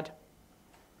to add.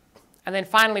 And then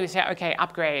finally, we say, OK,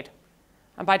 upgrade.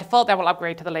 And by default, that will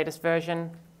upgrade to the latest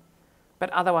version. But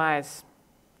otherwise,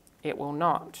 it will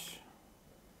not.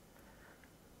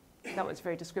 That was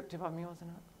very descriptive of me, wasn't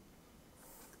it?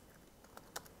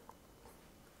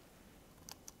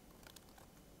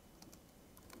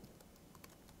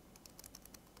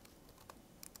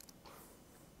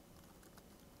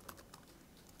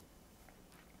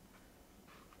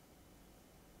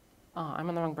 Oh, I'm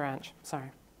on the wrong branch. Sorry.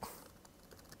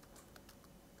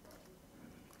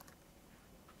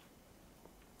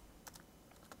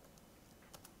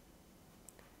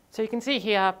 So you can see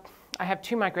here, I have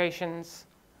 2 migrations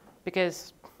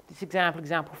because this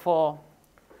example 4,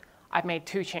 I've made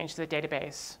 2 changes to the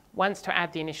database. Once to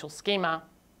add the initial schema,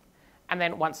 and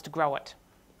then once to grow it.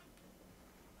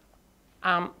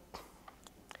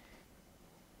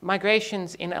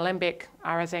 Migrations in Alembic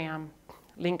are as a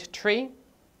linked tree.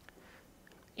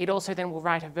 It also then will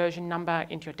write a version number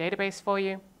into your database for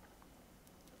you.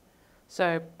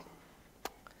 So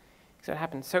what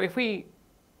happens. So if we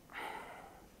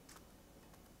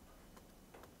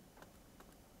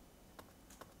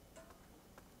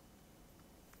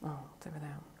it's over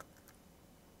there.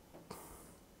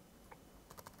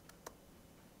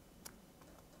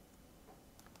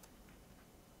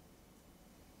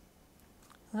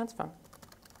 That's fun.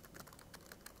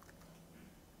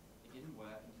 It didn't work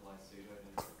until I sudoed it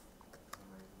for some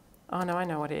reason. Oh, no, I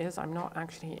know what it is. I'm not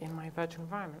actually in my virtual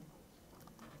environment.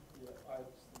 Yeah, I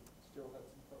still had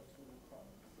some problems with the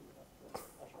client, so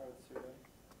I tried sudo.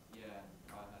 Yeah,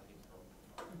 I had these problems.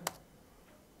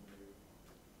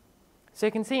 So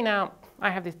you can see now I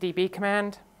have this db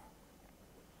command.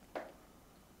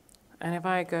 And if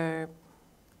I go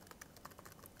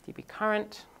db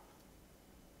current,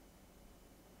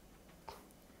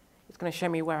 it's going to show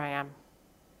me where I am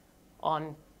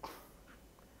on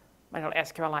my little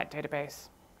SQLite database.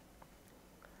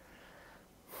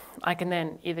 I can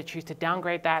then either choose to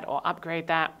downgrade that or upgrade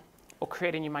that or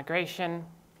create a new migration.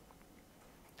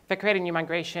 If I create a new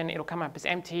migration, it'll come up as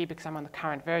empty because I'm on the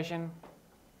current version.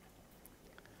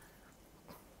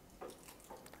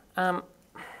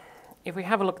 If we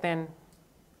have a look then,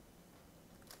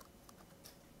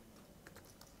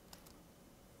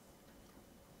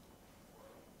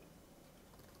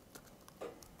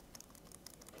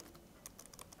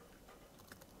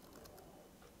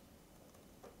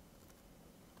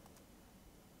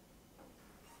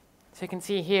 so you can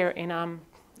see here in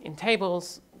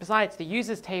tables, besides the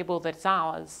users table that's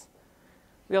ours,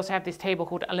 we also have this table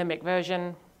called Alembic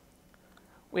version,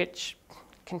 which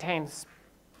contains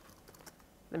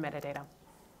the metadata.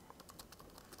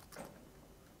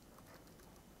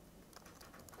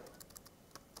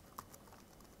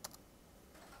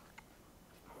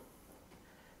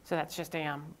 So that's just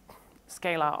a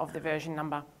scalar of the version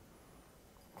number.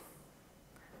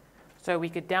 So we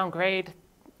could downgrade.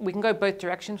 We can go both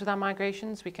directions with our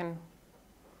migrations. We can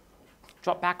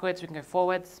drop backwards. We can go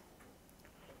forwards.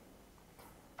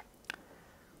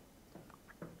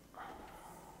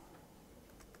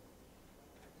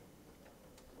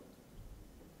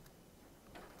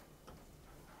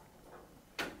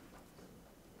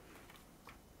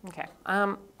 Okay,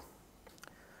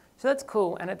 so that's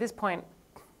cool. And at this point,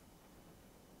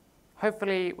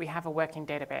 hopefully we have a working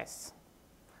database.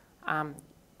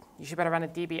 You should better run a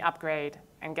DB upgrade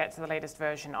and get to the latest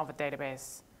version of a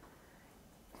database,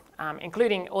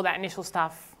 including all that initial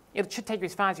stuff. It should take you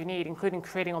as far as you need, including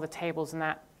creating all the tables and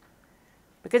that.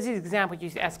 Because this example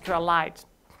used SQLite,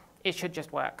 it should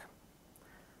just work.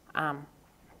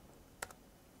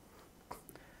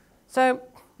 So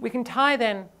we can tie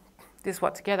then this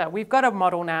together. We've got a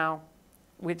model now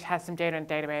which has some data in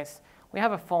the database. We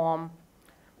have a form.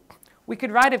 We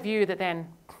could write a view that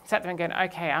then sat there and go,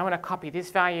 OK, I want to copy this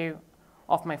value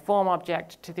of my form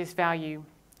object to this value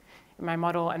in my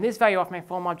model, and this value of my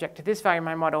form object to this value in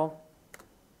my model.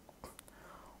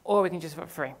 Or we can just put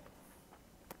free.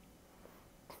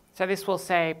 So this will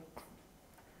say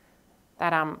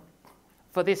that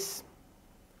for this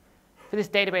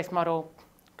database model,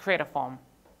 create a form.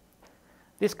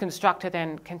 This constructor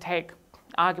then can take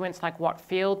arguments like what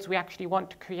fields we actually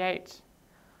want to create.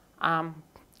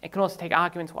 It can also take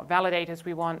arguments what validators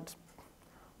we want,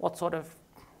 what sort of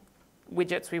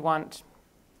widgets we want.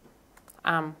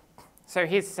 So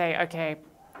here's to say, OK,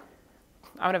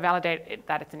 I want to validate it,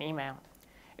 that it's an email.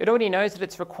 It already knows that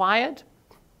it's required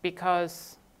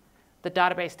because the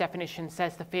database definition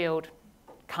says the field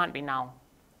can't be null.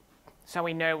 So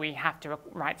we know we have to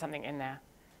write something in there.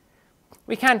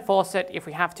 We can force it if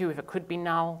we have to, if it could be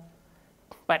null.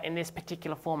 But in this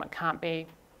particular form, it can't be.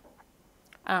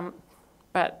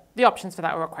 But the options for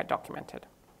that were quite documented.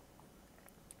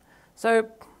 So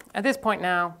at this point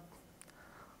now,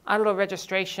 our little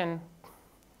registration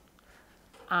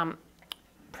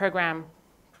program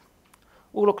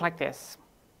will look like this.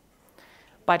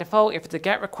 By default, if it's a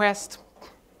GET request,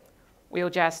 we'll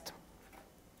just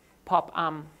pop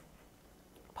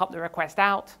the request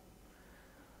out.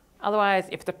 Otherwise,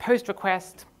 if it's a POST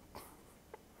request,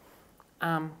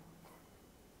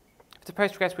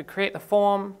 we create the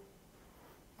form,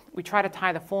 we try to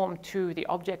tie the form to the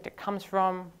object it comes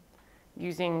from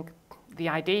using the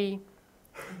ID.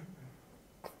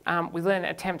 We then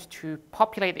attempt to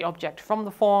populate the object from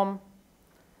the form,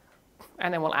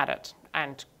 and then we'll add it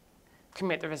and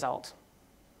commit the result.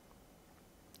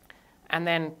 And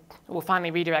then we'll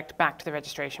finally redirect back to the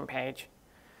registration page.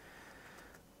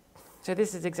 So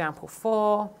this is example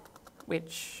 4,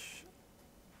 which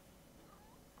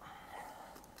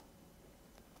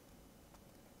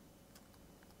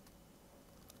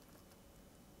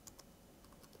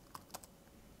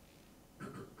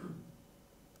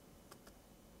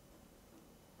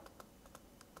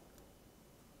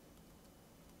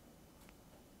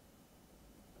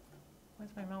where's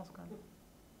my mouse gone?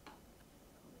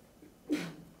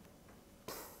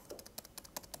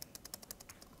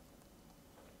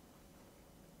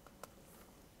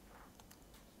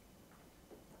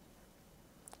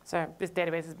 So this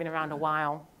database has been around a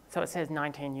while, so it says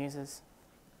 19 users.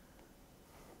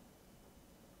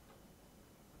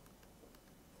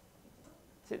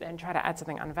 So then try to add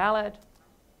something invalid.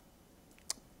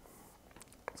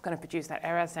 It's going to produce that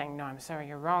error saying, no, I'm sorry,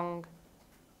 you're wrong.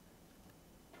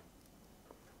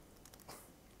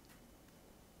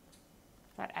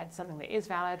 Try to add something that is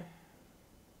valid.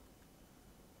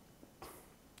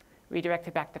 Redirect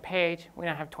it back to the page. We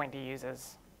now have 20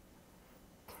 users.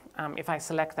 If I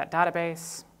select that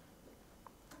database,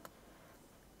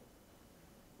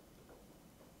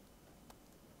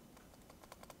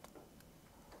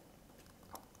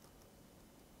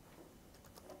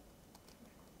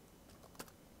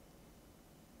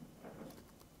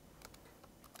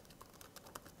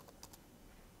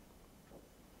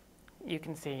 you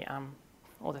can see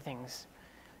all the things.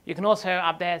 You can also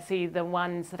up there see the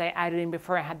ones that I added in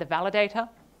before I had the validator.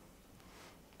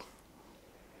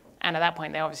 And at that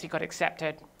point, they obviously got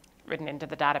accepted, written into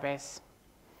the database.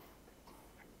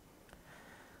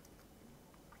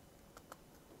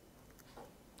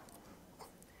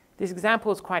 This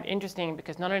example is quite interesting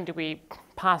because not only do we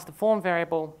pass the form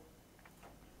variable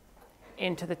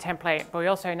into the template, but we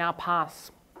also now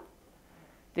pass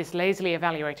this lazily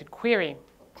evaluated query.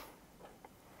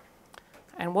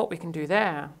 And what we can do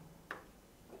there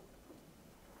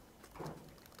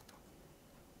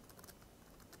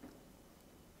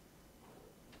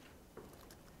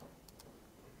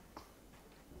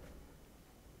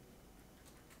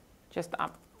just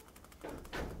up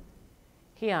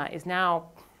here is now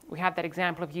we have that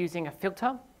example of using a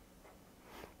filter.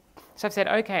 So I've said,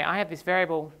 OK, I have this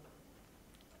variable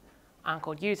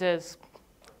called users,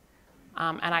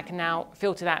 and I can now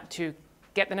filter that to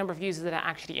get the number of users that are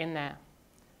actually in there.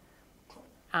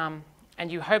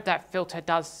 And you hope that filter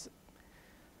does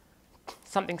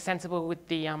something sensible with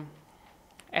the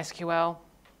SQL.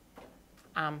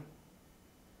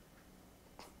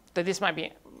 Though this might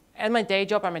be, at my day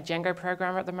job, I'm a Django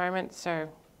programmer at the moment, so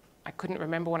I couldn't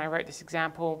remember when I wrote this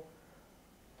example.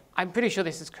 I'm pretty sure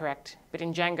this is correct, but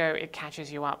in Django, it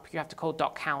catches you up. You have to call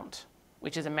 .count,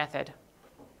 which is a method.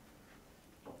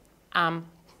 But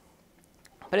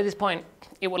at this point,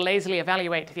 it will lazily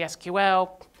evaluate the SQL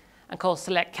and call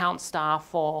select count star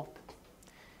for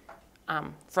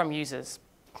from users.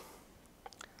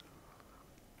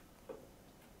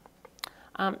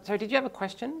 So did you have a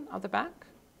question at the back?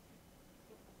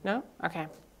 No? OK.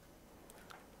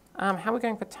 How are we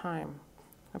going for time?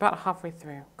 About halfway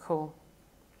through. Cool.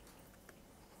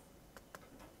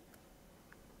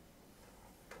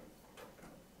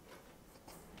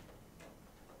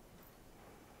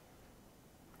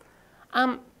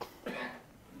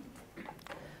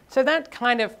 So that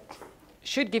kind of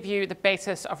should give you the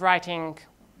basis of writing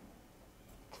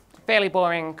fairly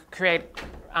boring create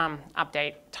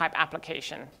update type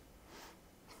application.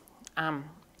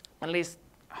 At least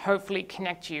hopefully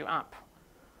connect you up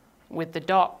with the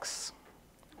docs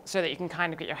so that you can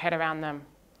kind of get your head around them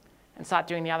and start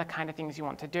doing the other kind of things you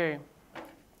want to do.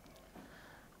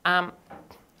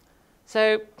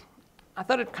 So I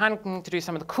thought it'd kind of need to do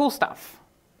some of the cool stuff,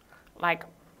 like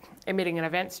emitting an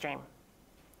event stream.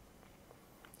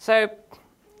 So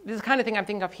this is the kind of thing I'm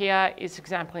thinking of here is, for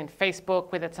example, in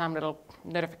Facebook with its little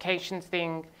notifications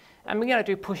thing. And we're going to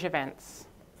do push events.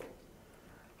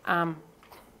 So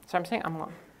I'm saying I'm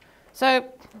not. So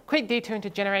quick detour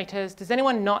into generators. Does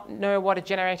anyone not know what a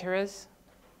generator is?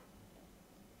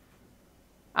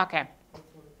 OK.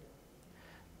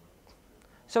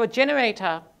 So a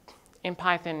generator in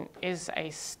Python is a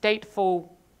stateful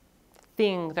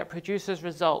thing that produces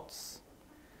results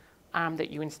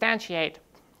that you instantiate.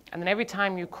 And then every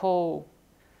time you call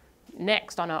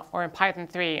next on a, or in Python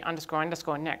 3 underscore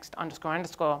underscore next underscore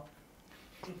underscore,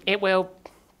 it will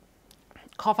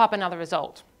cough up another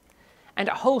result. and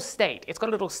it holds state. It's got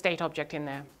a little state object in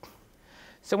there.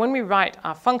 So when we write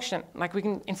our function, like we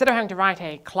can, instead of having to write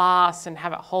a class and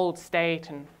have it hold state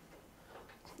and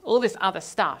all this other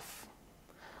stuff,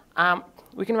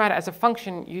 we can write it as a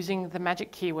function using the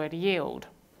magic keyword yield.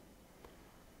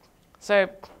 So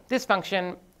this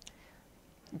function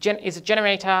is a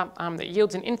generator that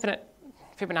yields an infinite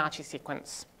Fibonacci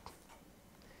sequence.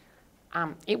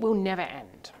 It will never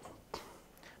end.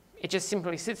 It just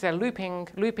simply sits there looping,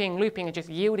 looping, looping, and just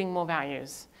yielding more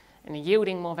values, and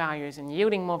yielding more values, and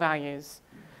yielding more values.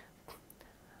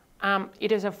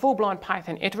 It is a full-blown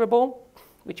Python iterable,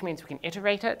 which means we can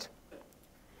iterate it.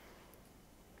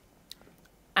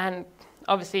 And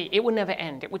obviously, it will never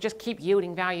end. It will just keep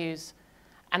yielding values,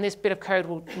 and this bit of code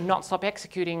will not stop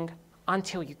executing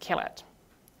until you kill it.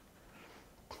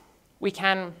 We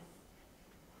can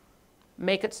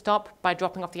make it stop by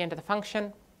dropping off the end of the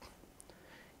function.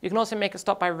 You can also make it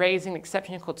stop by raising an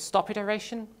exception called stop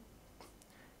iteration,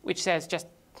 which says just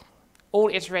all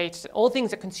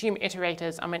things that consume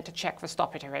iterators are meant to check for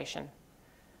stop iteration.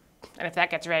 And if that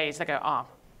gets raised, they go, oh,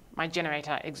 my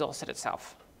generator exhausted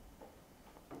itself.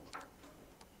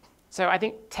 So I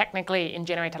think technically in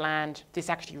generator land, this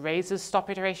actually raises stop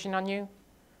iteration on you,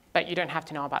 but you don't have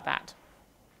to know about that.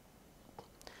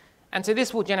 And so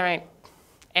this will generate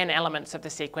n elements of the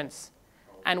sequence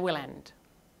and will end.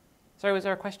 Sorry, was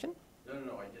there a question? No, I'm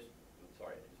sorry,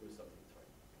 there was something, sorry.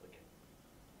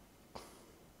 Okay.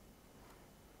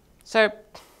 So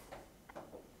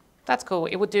that's cool.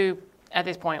 It will do, at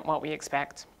this point, what we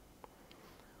expect.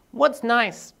 What's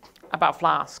nice about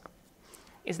Flask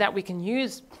is that we can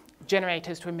use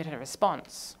generators to emit a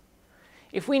response.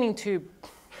 If we need to,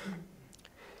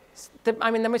 the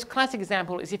most classic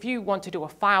example is if you want to do a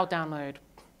file download,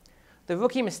 the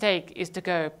rookie mistake is to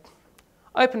go,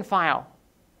 open file,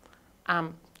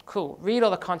 cool, read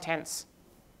all the contents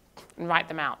and write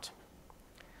them out.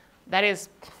 That is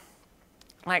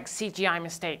like CGI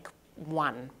mistake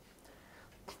 1.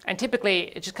 And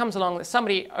typically, it just comes along that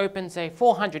somebody opens a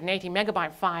 480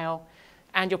 megabyte file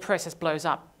and your process blows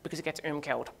up because it gets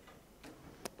killed.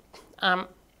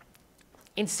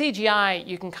 In CGI,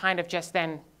 you can kind of just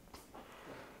then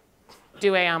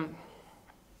do a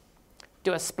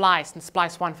splice and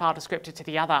splice one file descriptor to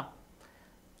the other.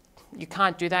 You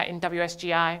can't do that in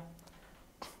WSGI,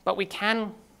 but we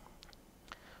can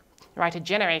write a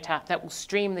generator that will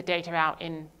stream the data out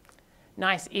in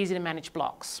nice, easy to manage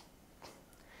blocks.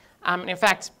 In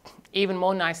fact, even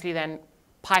more nicely than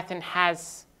Python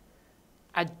has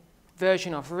a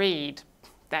version of read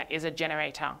that is a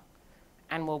generator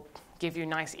and will give you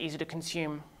nice, easy to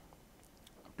consume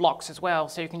blocks as well.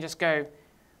 So you can just go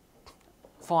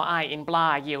for I in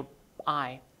blah yield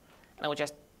I, and it will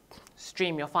just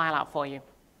stream your file out for you.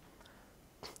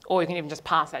 Or you can even just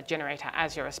pass that generator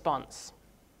as your response.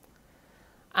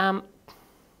 But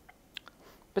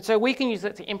so we can use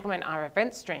it to implement our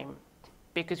event stream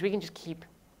because we can just keep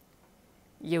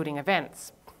yielding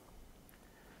events.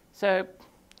 So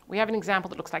we have an example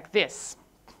that looks like this.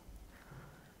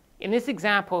 In this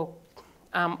example,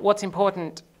 what's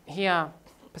important here,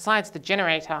 besides the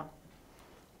generator,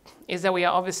 is that we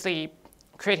are obviously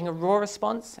creating a raw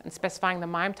response and specifying the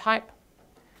MIME type.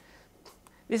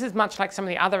 This is much like some of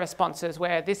the other responses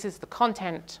where this is the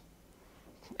content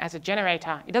as a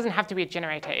generator. It doesn't have to be a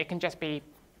generator. It can just be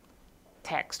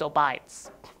text or bytes,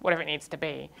 whatever it needs to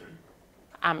be.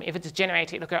 If it's a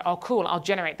generator, it'll go, oh, cool, I'll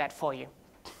generate that for you.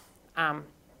 And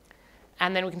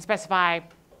then we can specify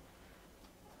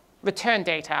return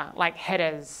data like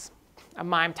headers, a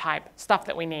MIME type, stuff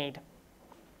that we need.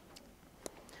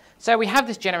 So we have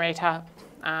this generator.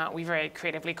 We very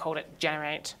creatively called it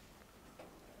generate,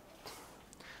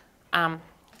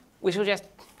 which will just,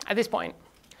 at this point,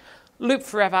 loop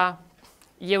forever,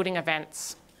 yielding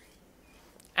events.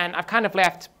 And I've kind of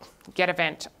left get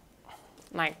event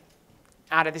like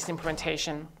out of this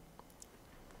implementation.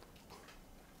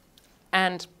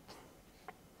 And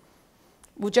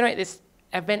we'll generate this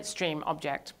event stream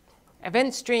object.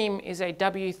 Event stream is a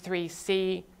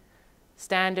W3C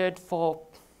standard for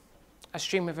a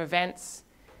stream of events.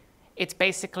 It's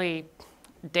basically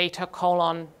data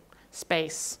colon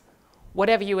space,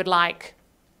 whatever you would like,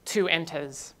 2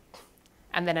 enters,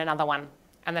 and then another one,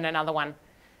 and then another one.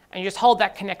 And you just hold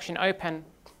that connection open,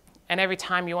 and every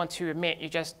time you want to emit, you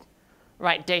just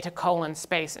write data colon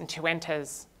space and 2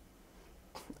 enters,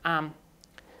 and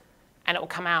it will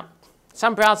come out.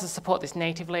 Some browsers support this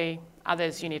natively,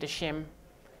 others you need a shim.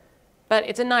 But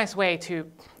it's a nice way to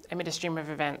emit a stream of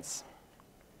events.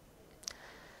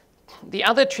 The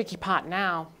other tricky part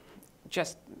now,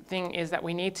 is that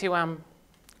we need to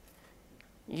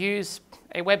use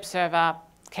a web server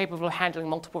capable of handling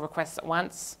multiple requests at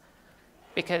once,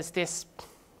 because this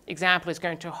example is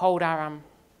going to hold our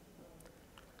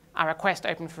request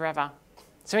open forever.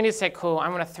 So we need to say, cool, I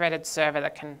want a threaded server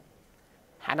that can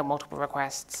handle multiple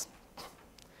requests.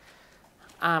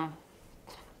 But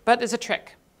there's a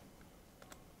trick.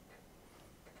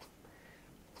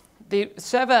 The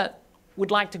server would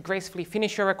like to gracefully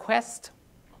finish your request,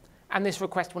 and this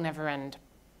request will never end,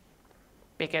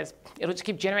 because it'll just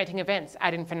keep generating events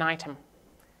ad infinitum.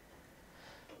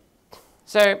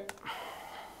 So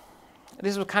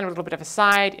this was kind of a little bit of a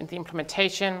side in the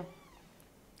implementation.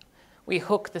 We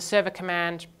hook the server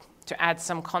command to add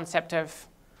some concept of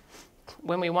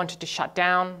when we want it to shut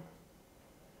down.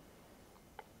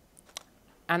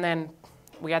 And then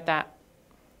we add that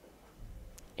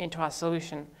into our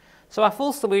solution. So our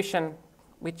full solution,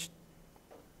 which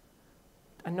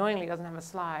annoyingly doesn't have a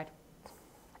slide,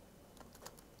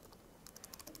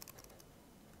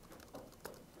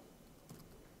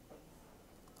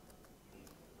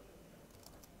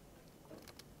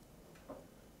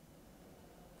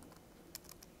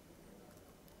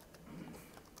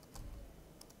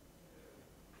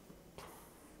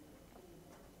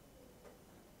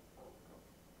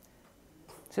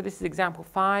 so this is example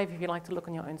 5, if you'd like to look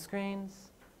on your own screens.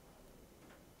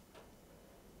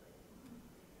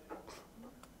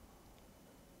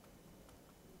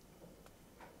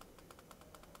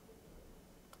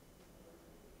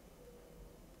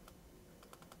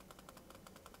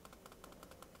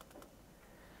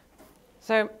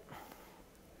 So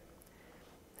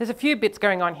there's a few bits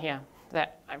going on here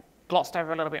that I've glossed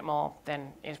over a little bit more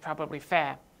than is probably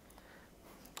fair.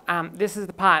 This is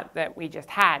the part that we just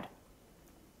had,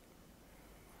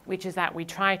 which is that we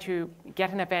try to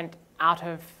get an event out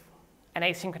of an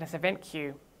asynchronous event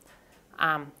queue.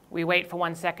 We wait for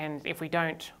 1 second. If we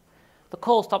don't, the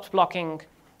call stops blocking,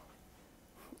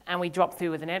 and we drop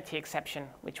through with an empty exception,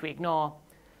 which we ignore.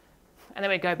 And then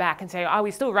we go back and say, are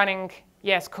we still running?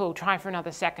 Yes, cool, try for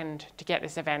another second to get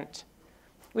this event,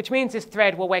 which means this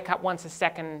thread will wake up once a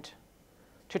second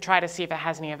to try to see if it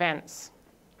has any events.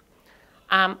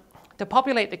 To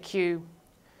populate the queue,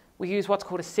 we use what's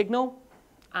called a signal.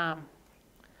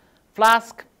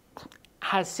 Flask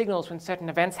has signals when certain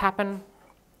events happen,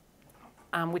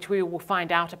 which we will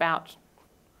find out about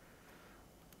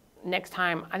next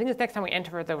time. I think it's next time we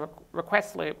enter the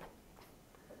request loop.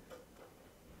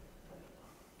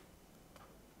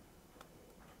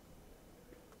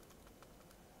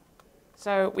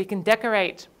 So we can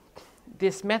decorate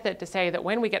this method to say that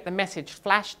when we get the message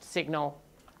flashed signal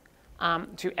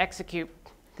to execute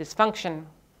this function,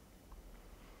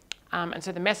 and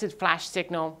so the message flash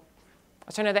signal,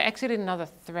 so no, they exited another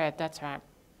thread, that's right.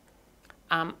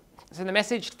 So the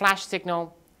message flash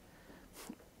signal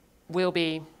will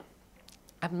be,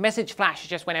 a message flash is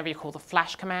just whenever you call the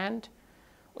flash command,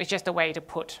 which is just a way to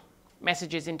put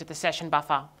messages into the session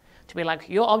buffer to be like,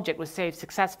 your object was saved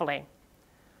successfully.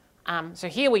 So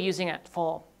here we're using it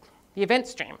for the event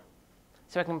stream.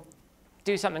 So we can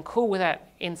do something cool with it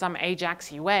in some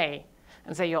Ajax-y way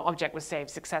and say your object was saved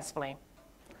successfully.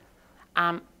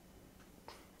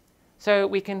 So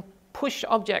we can push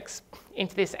objects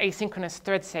into this asynchronous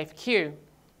thread-safe queue.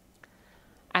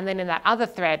 And then in that other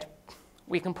thread,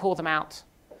 we can pull them out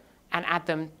and add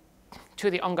them to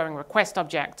the ongoing request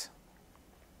object.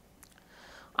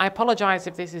 I apologize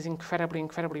if this is incredibly,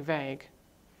 incredibly vague.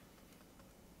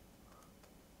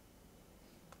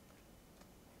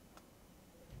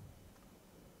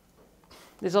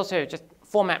 There's also just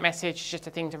format message, just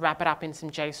a thing to wrap it up in some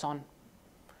JSON.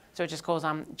 So it just calls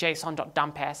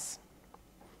json.dumps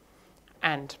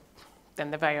and then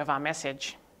the value of our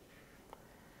message.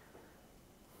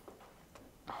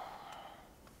 It's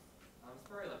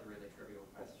probably like a really trivial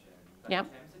question, but Yep.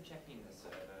 in terms of checking the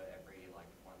server every like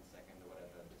 1 second or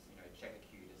whatever, just check a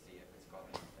queue to see if it's got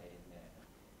any state in there.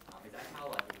 Is that how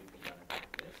like it would be done in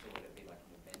practice, or would it be like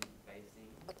an event-based thing?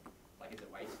 Like, is it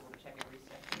wasteful to check every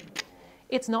second? Or?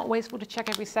 It's not wasteful to check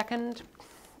every second.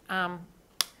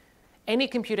 Any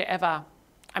computer ever,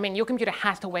 I mean, your computer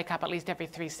has to wake up at least every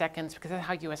 3 seconds because that's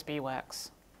how USB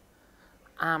works.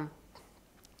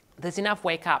 There's enough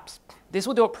wake-ups. This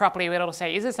will do it properly. It'll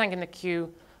say, is there something in the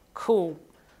queue? Cool.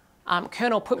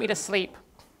 Kernel, put me to sleep.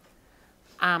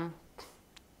 And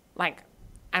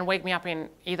wake me up in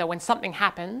either when something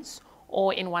happens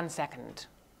or in 1 second.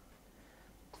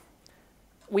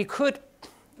 We could,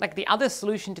 like the other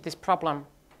solution to this problem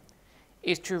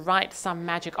is to write some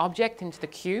magic object into the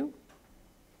queue.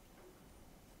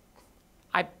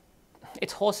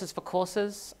 It's horses for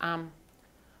courses.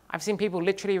 I've seen people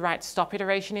literally write stop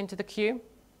iteration into the queue.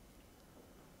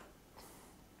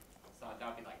 So that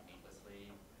would be like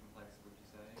needlessly complex, would you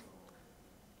say?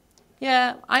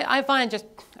 Yeah, I find just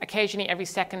occasionally every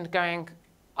second going,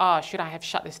 oh, should I have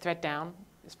shut this thread down?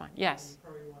 It's fine. Yes. You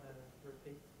probably want to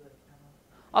repeat the camera.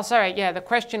 Oh, sorry. Yeah, the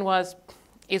question was,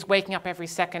 is waking up every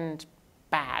second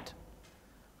bad?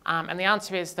 And the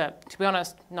answer is that, to be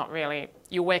honest, not really.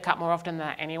 You wake up more often than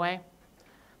that anyway.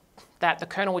 That the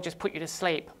kernel will just put you to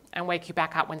sleep and wake you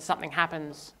back up when something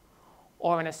happens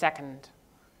or in a second.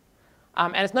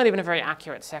 And it's not even a very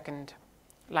accurate second.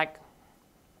 Like,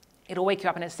 it'll wake you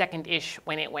up in a second-ish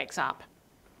when it wakes up.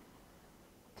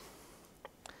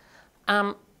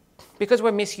 Because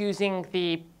we're misusing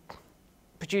the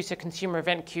producer-consumer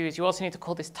event queues, you also need to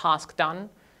call this task done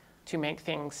to make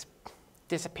things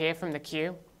disappear from the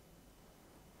queue.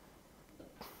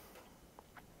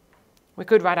 We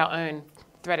could write our own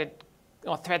threaded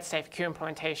or thread-safe queue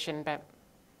implementation, but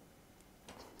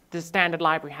the standard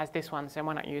library has this one, so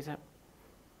why not use it?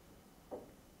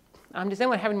 Does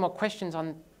anyone have any more questions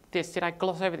on this? Did I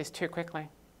gloss over this too quickly?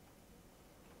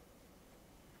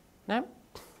 No?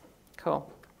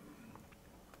 Cool.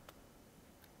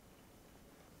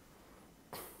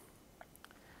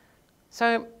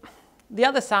 So the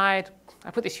other side,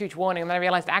 I put this huge warning, and then I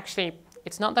realized actually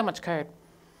it's not that much code.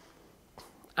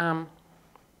 Kind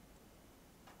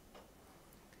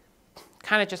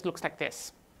of just looks like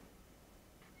this.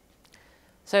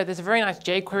 So there's a very nice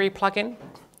jQuery plugin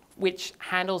which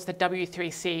handles the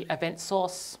W3C event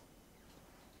source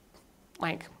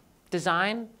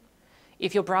design.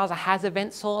 If your browser has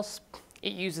event source,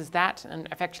 it uses that and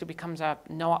effectively becomes a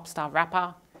no-op style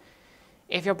wrapper.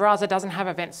 If your browser doesn't have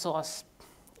event source,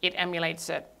 it emulates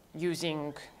it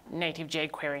using native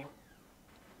jQuery.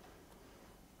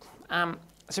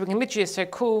 So we can literally just say,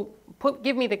 cool,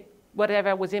 give me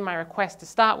whatever was in my request to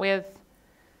start with,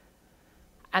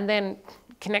 and then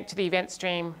connect to the event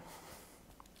stream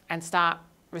and start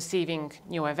receiving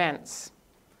new events.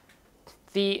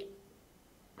 The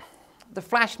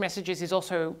flash messages is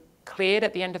also cleared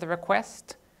at the end of the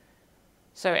request.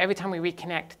 So every time we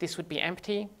reconnect, this would be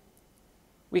empty.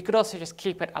 We could also just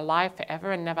keep it alive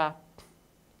forever and never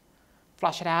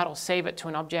flush it out or save it to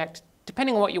an object,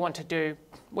 depending on what you want to do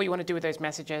with those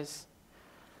messages.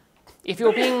 If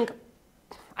you're being,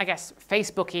 I guess,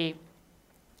 Facebooky,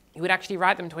 you would actually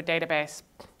write them to a database.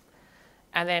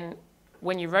 And then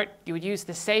when you wrote, you would use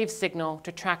the save signal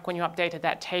to track when you updated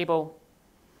that table.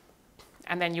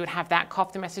 And then you would have that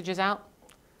cough the messages out.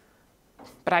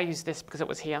 But I used this because it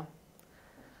was here.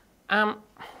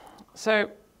 So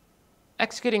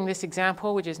executing this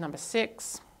example, which is number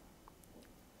 6,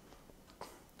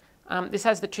 this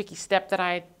has the tricky step that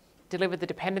I delivered the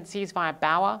dependencies via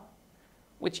Bower,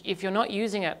 which if you're not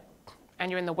using it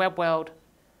and you're in the web world,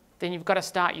 then you've got to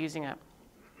start using it.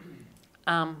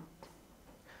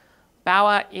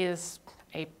 Bower is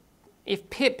if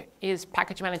pip is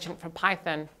package management for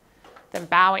Python, then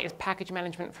Bower is package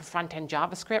management for front-end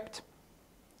JavaScript.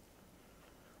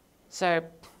 So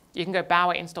you can go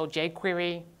Bower install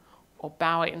jQuery or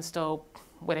Bower install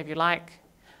whatever you like.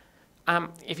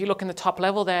 If you look in the top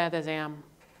level there, there's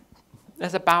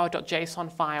a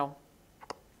bower.json file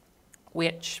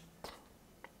which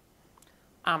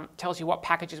tells you what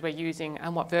packages we're using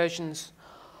and what versions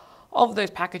of those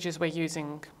packages we're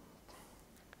using.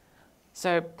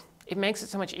 So it makes it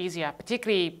so much easier,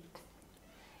 particularly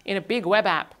in a big web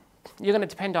app. You're going to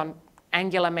depend on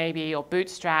Angular maybe, or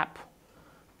Bootstrap,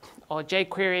 or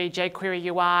jQuery, jQuery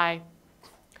UI.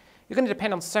 You're going to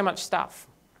depend on so much stuff.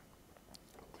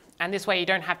 And this way you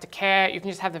don't have to care. You can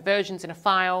just have the versions in a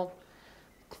file.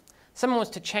 Someone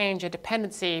wants to change a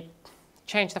dependency,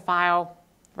 change the file,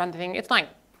 run the thing.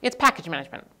 It's package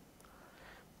management.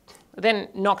 Then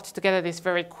knocked together this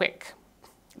very quick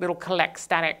little collect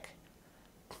static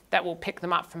that will pick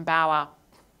them up from Bower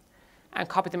and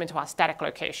copy them into our static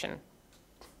location,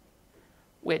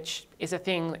 which is a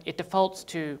thing it defaults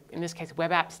to, in this case,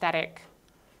 web app static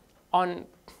on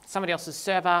somebody else's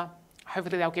server.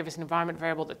 Hopefully they'll give us an environment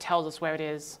variable that tells us where it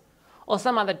is, or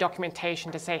some other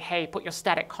documentation to say, hey, put your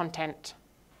static content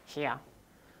here.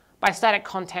 By static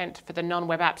content, for the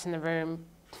non-web apps in the room,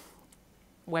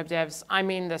 web devs, I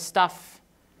mean the stuff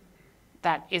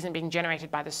that isn't being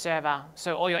generated by the server.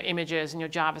 So all your images and your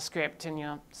JavaScript and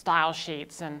your style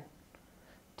sheets and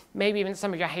maybe even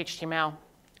some of your HTML,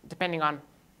 depending on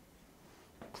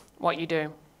what you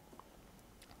do.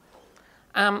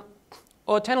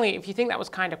 Alternatively, if you think that was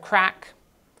kind of crack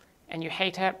and you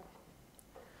hate it,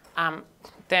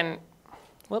 then,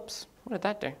 whoops, what did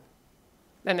that do?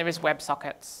 Then there is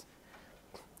WebSockets.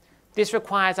 This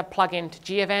requires a plugin to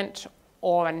gEvent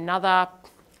or another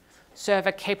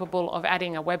server capable of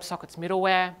adding a WebSockets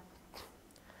middleware.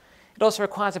 It also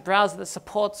requires a browser that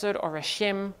supports it or a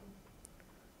shim.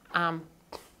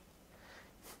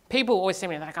 People always say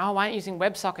to me, like, oh, why aren't you using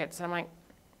WebSockets? And I'm like,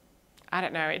 I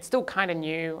don't know. It's still kind of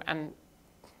new, and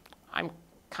I'm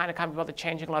kind of can't be bothered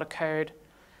changing a lot of code.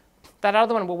 That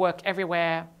other one will work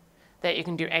everywhere that you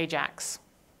can do Ajax.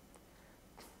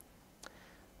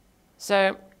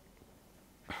 So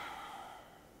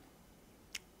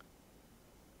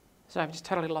I've just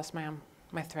totally lost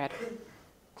my thread.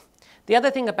 The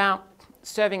other thing about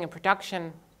serving in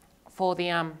production for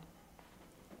the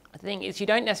thing is you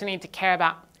don't necessarily need to care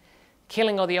about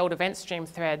killing all the old event stream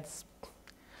threads.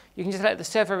 You can just let the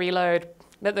server reload,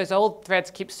 let those old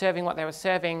threads keep serving what they were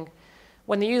serving.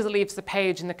 When the user leaves the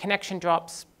page and the connection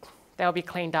drops, they'll be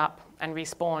cleaned up and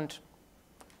respawned,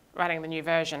 running the new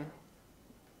version.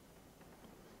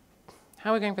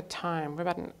 How are we going for time? We're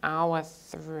about an hour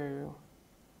through.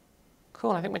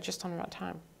 Cool, I think we're just on about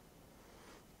time.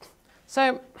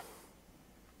 So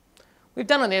we've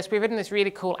done all this. We've written this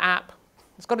really cool app.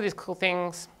 It's got all these cool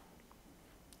things.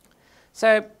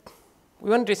 So we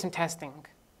want to do some testing.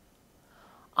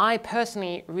 I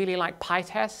personally really like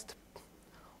py.test.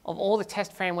 Of all the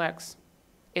test frameworks,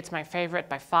 it's my favorite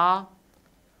by far.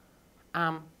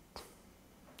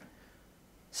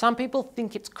 Some people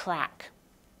think it's crack.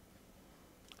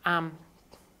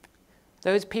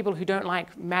 Those people who don't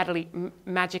like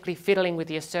magically fiddling with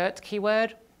the assert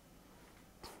keyword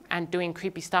and doing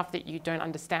creepy stuff that you don't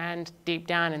understand deep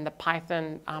down in the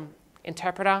Python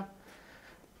interpreter,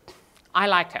 I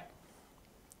like it.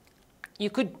 You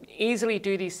could easily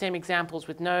do these same examples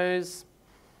with nose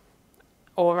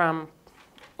or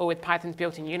with Python's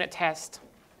built-in unit test.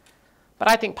 But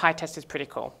I think py.test is pretty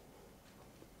cool.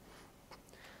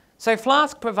 So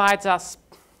Flask provides us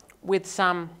with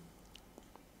some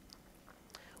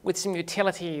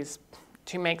utilities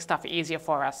to make stuff easier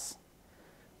for us.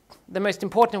 The most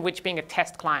important of which being a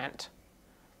test client,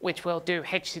 which will do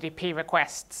HTTP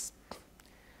requests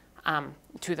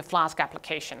to the Flask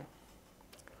application.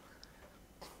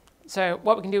 So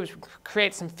what we can do is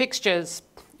create some fixtures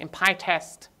in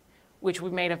py.test, which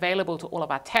we've made available to all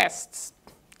of our tests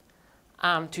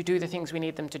to do the things we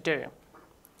need them to do.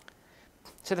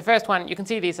 So the first one, you can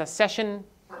see these are session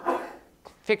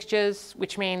fixtures,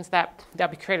 which means that they'll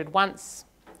be created once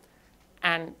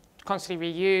and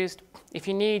constantly reused. If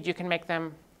you need, you can make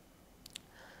them,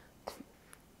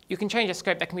 you can change the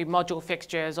scope. They can be module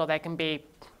fixtures or they can be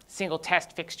single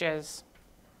test fixtures.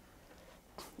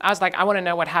 I was like, I want to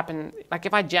know what happened. Like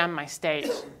if I jam my state,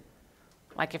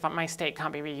 like if my state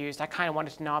can't be reused, I kind of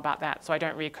wanted to know about that so I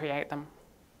don't recreate them.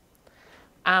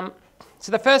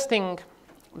 So the first thing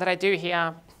that I do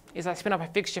here is I spin up a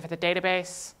fixture for the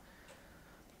database.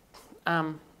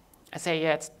 I say,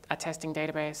 yeah, it's a testing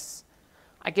database.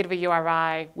 I give a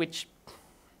URI, which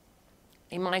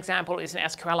in my example is an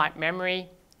SQLite memory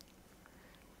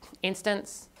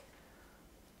instance.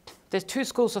 There's two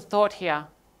schools of thought here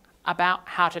about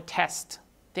how to test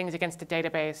things against a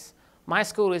database. My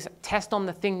school is test on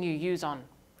the thing you use on.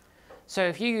 So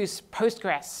if you use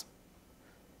Postgres,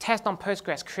 test on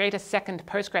Postgres, create a second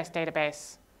Postgres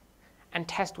database and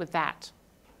test with that.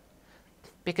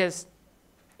 Because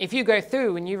if you go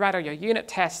through and you write all your unit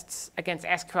tests against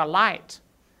SQLite,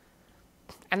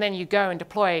 and then you go and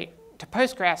deploy to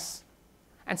Postgres,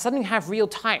 and suddenly have real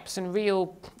types and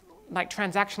real like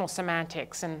transactional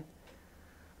semantics and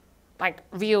like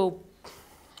real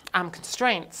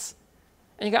constraints,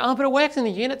 and you go, oh, but it works in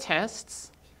the unit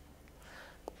tests,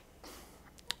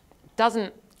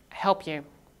 doesn't help you.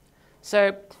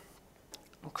 So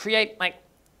create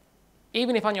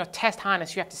even if on your test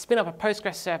harness you have to spin up a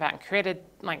Postgres server and create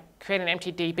an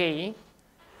empty DB,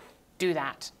 do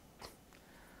that.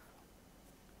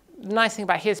 The nice thing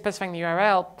about here specifying the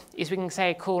URL is we can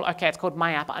say, cool, okay, it's called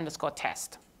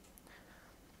myapp_test.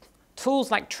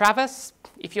 Tools like Travis,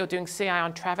 if you're doing CI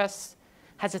on Travis,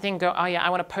 has a thing go, oh yeah, I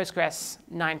want a Postgres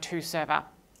 9.2 server.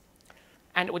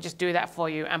 And it will just do that for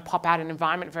you and pop out an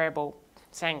environment variable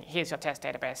saying, here's your test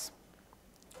database.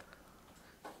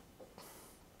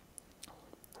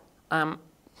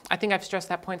 I think I've stressed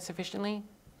that point sufficiently.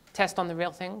 Test on the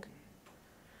real thing.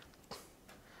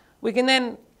 We can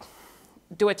then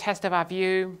do a test of our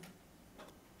view.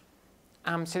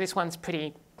 So this one's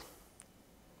pretty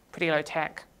low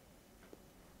tech.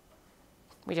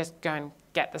 We just go and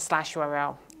get the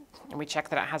 /URL, and we check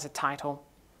that it has a title.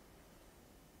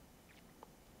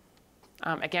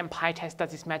 Again, py.test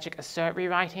does this magic assert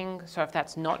rewriting. So if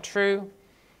that's not true,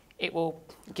 it will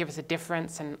give us a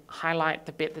difference and highlight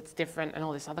the bit that's different and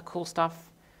all this other cool stuff.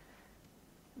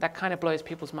 That kind of blows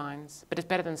people's minds, but it's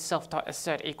better than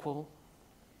self.assert equal.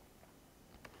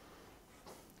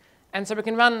 And so we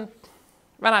can run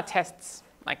our tests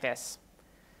like this.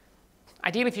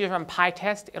 Ideally, if you run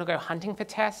py.test, it'll go hunting for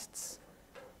tests,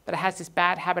 but it has this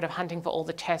bad habit of hunting for all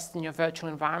the tests in your virtual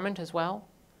environment as well,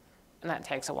 and that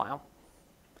takes a while.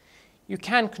 You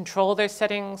can control those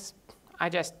settings. I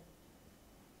just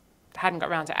hadn't got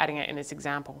around to adding it in this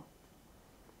example.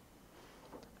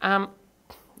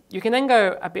 You can then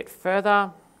go a bit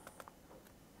further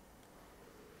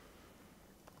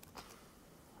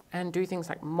and do things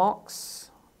like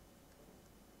mocks,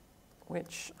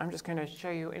 which I'm just going to show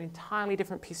you an entirely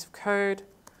different piece of code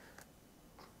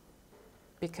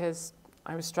because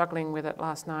I was struggling with it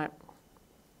last night.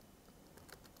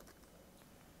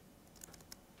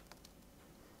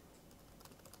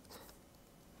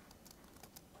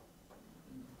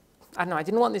 I don't know, I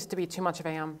didn't want this to be too much of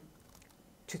a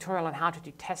tutorial on how to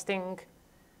do testing,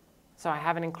 so I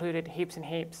haven't included heaps and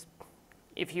heaps.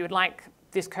 If you would like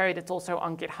this code, it's also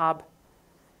on GitHub,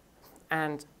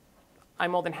 and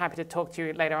I'm more than happy to talk to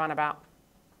you later on about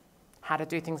how to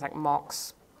do things like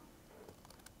mocks.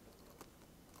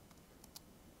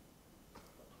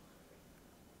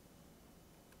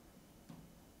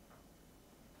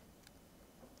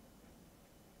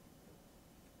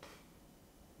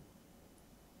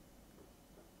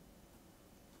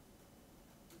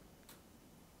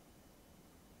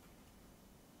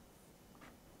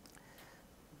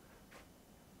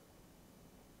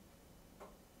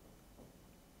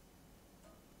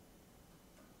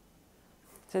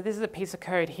 So this is a piece of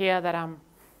code here that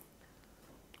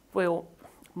will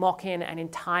mock in an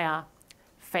entire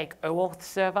fake OAuth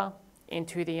server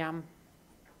into the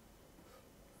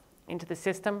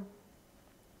system.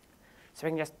 So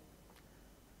we can just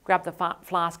grab the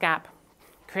Flask app,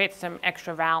 create some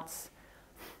extra routes,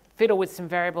 fiddle with some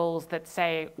variables that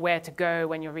say where to go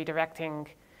when you're redirecting,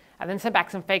 and then send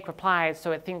back some fake replies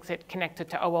so it thinks it connected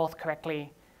to OAuth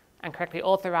correctly and correctly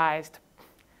authorized.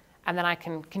 And then I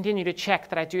can continue to check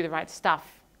that I do the right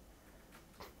stuff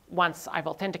once I've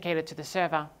authenticated to the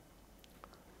server.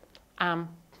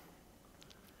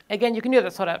 Again, you can do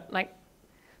that sort of like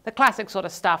the classic sort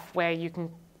of stuff where you can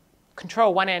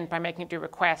control one end by making it do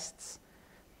requests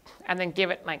and then give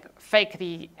it like fake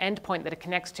the endpoint that it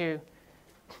connects to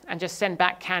and just send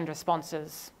back canned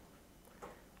responses.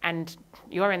 And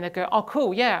you're in there go, oh,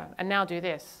 cool, yeah, and now do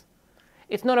this.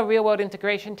 It's not a real world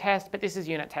integration test, but this is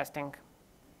unit testing.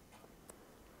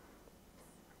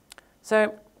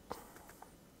 So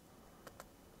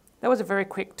that was a very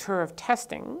quick tour of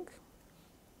testing.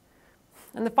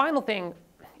 And the final thing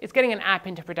is getting an app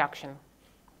into production.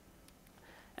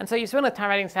 And so you spend a time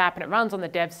writing this app, and it runs on the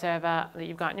dev server that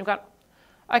you've got. And you've got,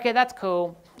 OK, that's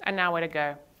cool, and now where to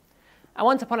go? And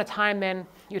once upon a time, then,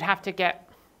 you'd have to get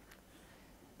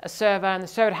a server, and the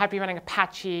server would have to be running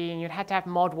Apache, and you'd have to have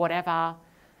mod whatever.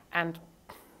 And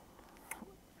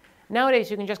nowadays,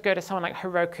 you can just go to someone like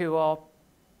Heroku or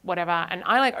whatever. And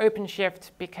I like Openshift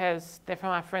because they're from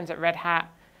our friends at Redhat,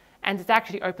 and it's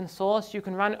actually open source. You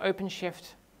can run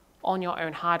Openshift on your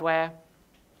own hardware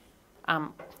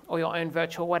or your own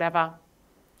virtual whatever.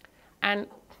 And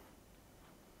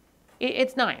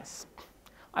it's nice.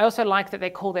 I also like that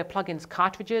they call their plugins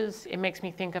cartridges. It makes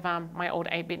me think of my old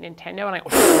 8-bit Nintendo. And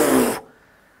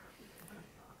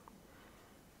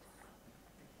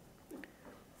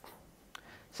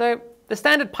so the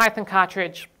standard Python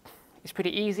cartridge is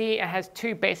pretty easy. It has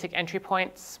two basic entry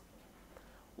points.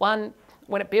 One,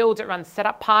 when it builds, it runs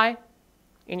setup py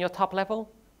in your top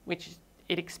level, which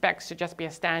it expects to just be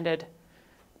a standard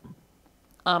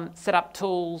setup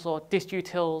tools or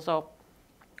distutils or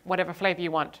whatever flavor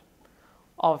you want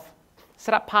of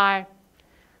setup py.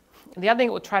 And the other thing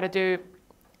it will try to do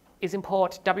is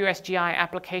import WSGI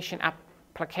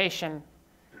application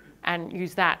and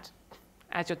use that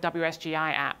as your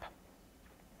WSGI app.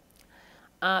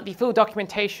 The full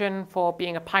documentation for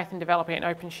being a Python developer in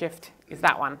Openshift is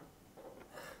that one.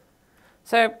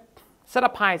 So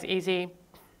setup py is easy.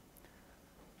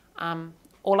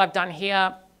 All I've done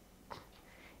here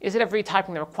is instead of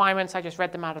retyping the requirements, I just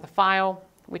read them out of the file,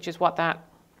 which is what that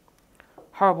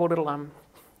horrible little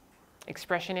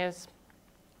expression is.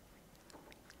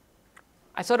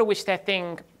 I sort of wish their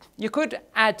thing, you could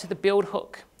add to the build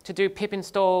hook to do pip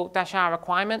install -r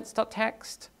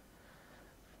requirements.txt,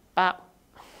 but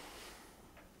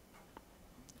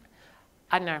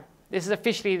I don't know. This is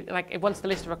officially, like, it wants the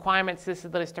list of requirements. This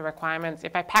is the list of requirements.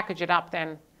 If I package it up,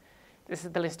 then this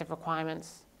is the list of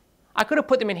requirements. I could have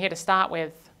put them in here to start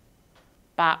with,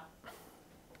 but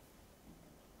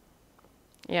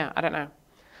yeah, I don't know.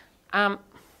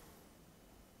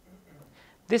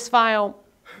 This file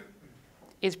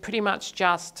is pretty much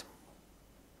just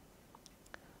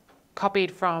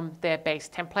copied from their base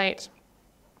template.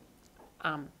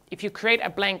 If you create a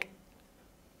blank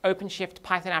Openshift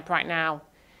Python app right now,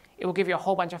 it will give you a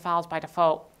whole bunch of files by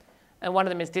default. And one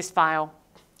of them is this file.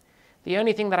 The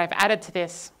only thing that I've added to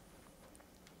this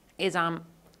is the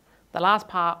last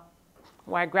part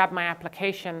where I grab my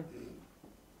application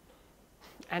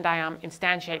and I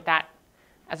instantiate that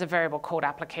as a variable called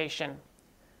application.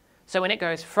 So when it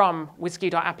goes from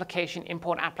whiskey.application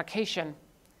import application,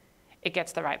 it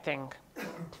gets the right thing.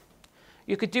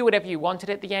 You could do whatever you wanted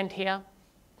at the end here.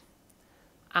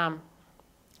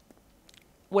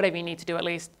 Whatever you need to do at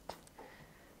least.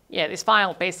 Yeah, this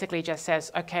file basically just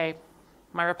says, okay,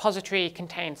 my repository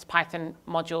contains Python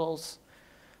modules,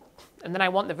 and then I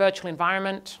want the virtual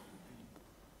environment,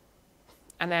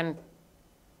 and then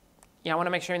I want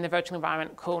to make sure in the virtual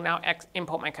environment, cool, now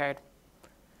import my code.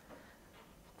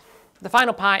 The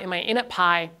final part in my init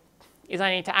py is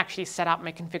I need to actually set up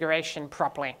my configuration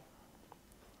properly.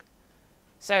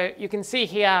 So you can see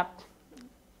here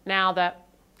now that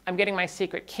I'm getting my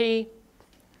secret key.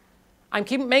 I'm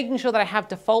making sure that I have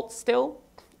defaults still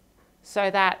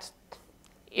so that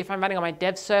if I'm running on my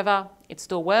dev server, it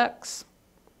still works.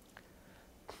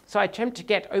 So I attempt to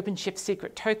get Openshift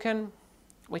secret token,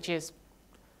 which is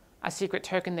a secret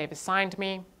token they've assigned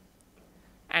me,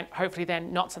 and hopefully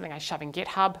then not something I shove in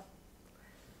GitHub.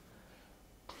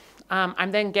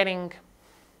 I'm then getting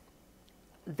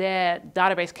their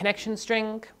database connection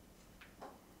string.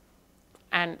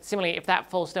 And similarly, if that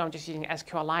falls through, I'm just using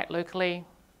SQLite locally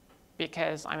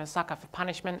because I'm a sucker for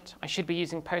punishment. I should be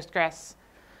using Postgres.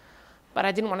 But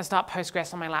I didn't want to start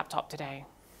Postgres on my laptop today.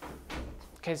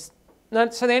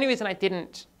 So the only reason I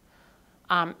didn't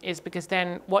is because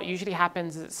then what usually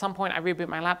happens is at some point I reboot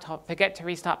my laptop, forget to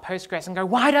restart Postgres, and go,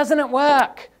 why doesn't it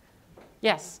work?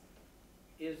 Yes?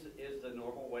 Is the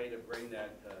normal way to bring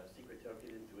that secret token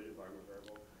into an environment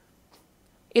variable?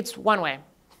 It's one way.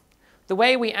 The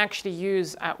way we actually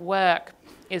use at work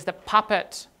is that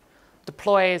Puppet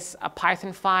deploys a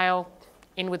Python file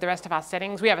in with the rest of our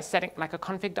settings. We have a setting like a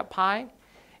config.py.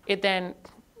 It then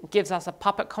gives us a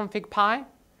Puppet config py.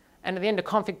 And at the end of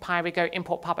config py, we go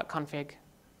import Puppet config.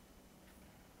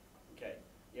 Okay.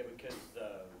 Yeah, because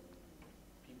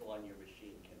people on your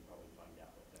machine can probably find out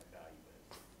what that value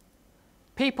is.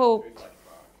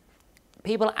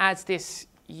 People as this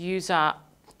user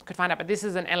could find out, but this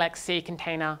is an LXC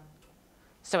container,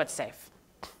 so it's safe.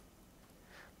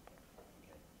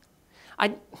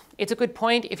 It's a good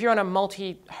point. If you're on a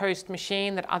multi-host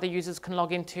machine that other users can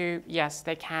log into, yes,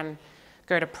 they can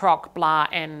go to proc blah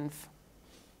env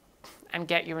and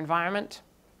get your environment.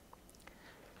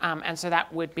 And so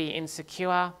that would be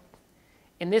insecure.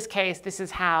 In this case, this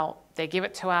is how they give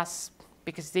it to us,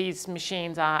 because these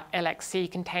machines are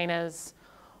LXC containers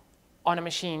on a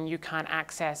machine you can't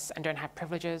access and don't have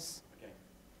privileges. Okay.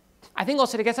 I think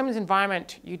also to get someone's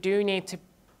environment, you do need to,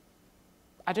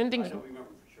 I don't think. I don't remember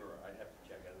for sure. I'd have to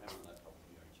check. I don't have on that public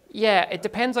check. Yeah, it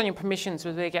depends on your permissions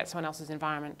whether they get someone else's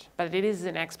environment, but it is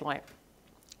an exploit.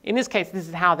 In this case, this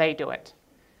is how they do it.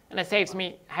 And it saves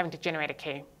me having to generate a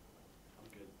key.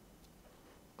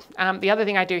 Good. The other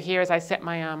thing I do here is I set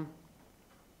my, oh,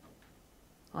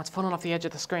 it's fallen off the edge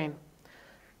of the screen.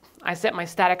 I set my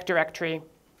static directory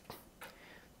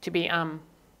to be,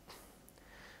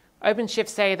 Openshift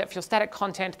say that for your static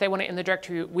content, they want it in the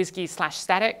directory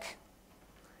whiskey/static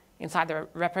inside the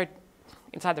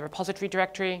repository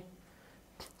directory.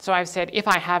 So I've said if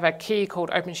I have a key called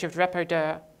Openshift repo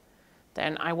dir,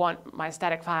 then I want my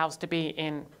static files to be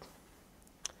in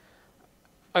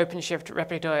Openshift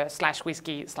repo dir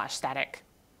 /whiskey/static.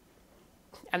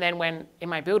 And then when in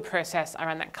my build process I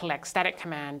run that collect static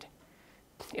command,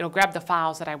 it'll grab the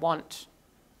files that I want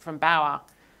from Bower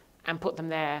and put them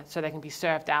there so they can be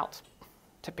served out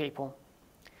to people.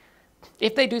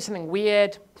 If they do something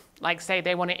weird, like say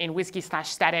they want it in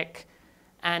whiskey/static,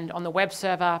 and on the web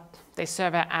server they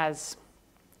serve it as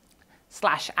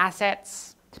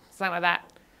 /assets, something like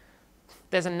that,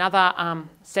 there's another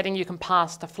setting you can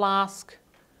pass to Flask,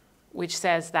 which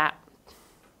says that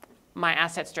my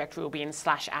assets directory will be in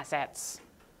 /assets.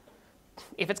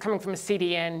 If it's coming from a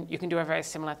CDN, you can do a very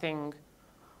similar thing.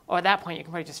 Or at that point, you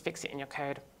can probably just fix it in your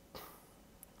code.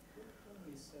 Wouldn't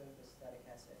you serve the static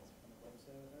assets from the web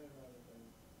server rather than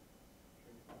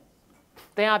through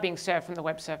Flask? They are being served from the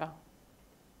web server.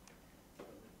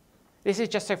 This is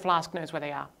just so Flask knows where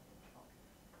they are.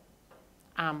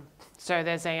 So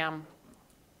there's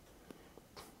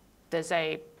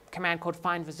a command called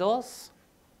find resource,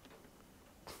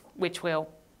 which will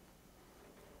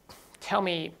tell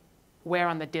me where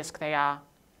on the disk they are.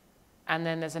 And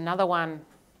then there's another one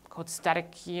called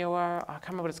static URL. I can't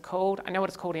remember what it's called. I know what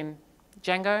it's called in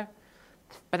Django,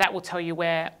 but that will tell you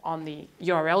where on the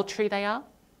URL tree they are.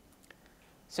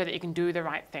 so that you can do the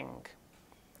right thing.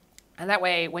 And that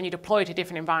way, when you deploy to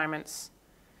different environments,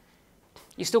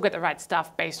 you still get the right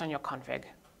stuff based on your config.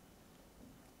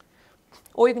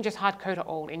 Or you can just hard code it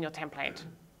all in your template.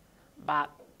 But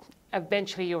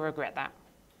eventually, you'll regret that.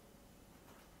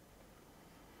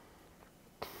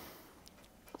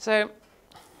 So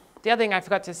the other thing I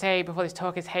forgot to say before this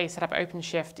talk is, hey, set up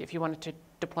Openshift if you wanted to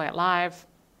deploy it live.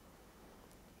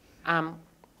 How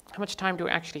much time do we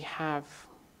actually have?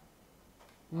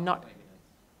 Not 20 minutes.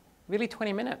 really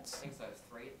 20 minutes. I think so. It's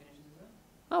 3 it finishes, is it?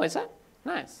 Oh, is it?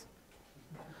 Nice.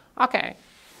 OK.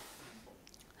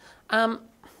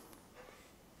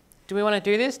 Do we want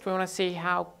to do this? Do we want to see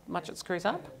how much it screws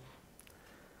up?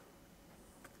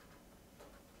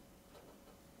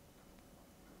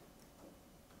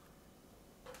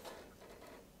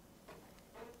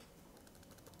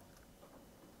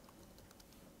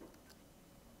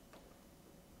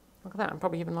 Look at that. I'm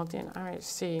probably even logged in.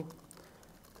 RHC,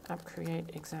 app create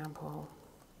example.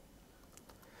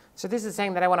 So this is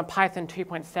saying that I want a Python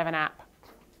 2.7 app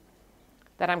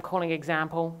that I'm calling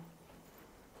example.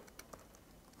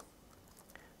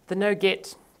 The no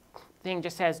git thing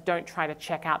just says don't try to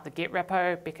check out the git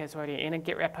repo because we're already in a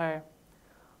git repo.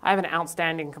 I have an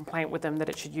outstanding complaint with them that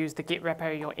it should use the git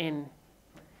repo you're in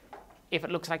if it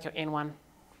looks like you're in one.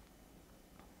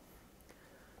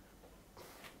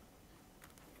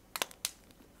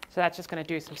 So that's just going to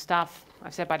do some stuff.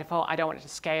 I've said by default, I don't want it to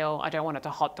scale. I don't want it to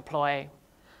hot deploy.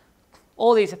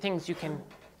 All these are things you can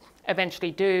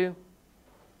eventually do,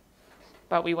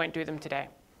 but we won't do them today.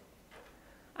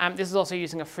 This is also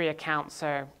using a free account,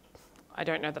 so I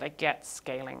don't know that I get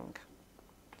scaling.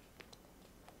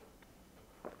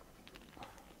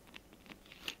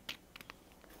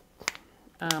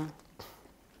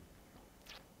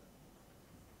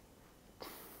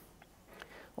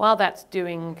 While that's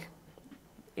doing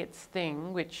its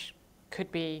thing, which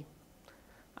could be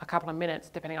a couple of minutes,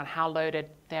 depending on how loaded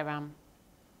their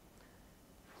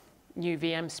new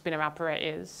VM spinner upper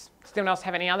is. Does anyone else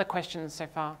have any other questions so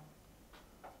far?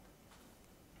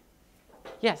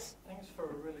 Yes? Thanks for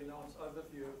a really nice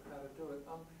overview of how to do it.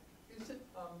 Is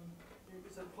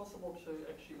it possible to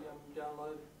actually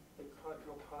download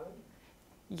your code?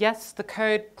 Yes, the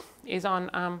code is on...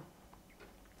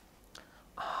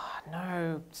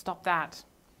 no, stop that.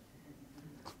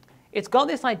 It's got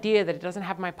this idea that it doesn't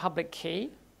have my public key,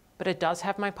 but it does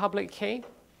have my public key.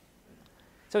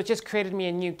 So it just created me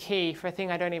a new key for a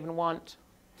thing I don't even want.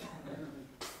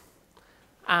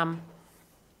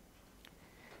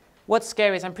 What's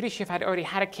scary is I'm pretty sure if I'd already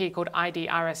had a key called ID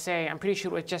RSA, I'm pretty sure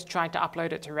it would just tried to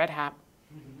upload it to Redhat.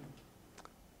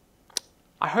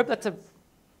 I hope that's a...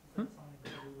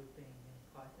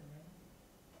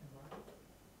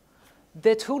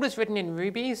 The tool is written in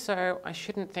Ruby, so I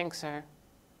shouldn't think so.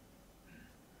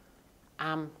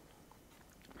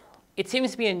 It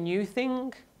seems to be a new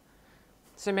thing.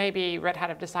 So maybe Redhat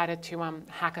have decided to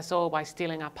hack us all by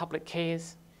stealing our public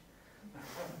keys.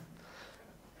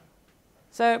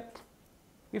 So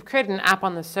we've created an app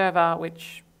on the server,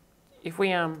 which if we...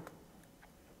 By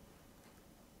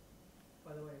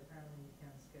the way, apparently you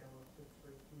can scale up to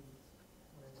 3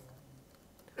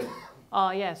 keys.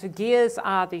 Oh, yeah. So gears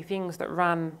are the things that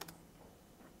run...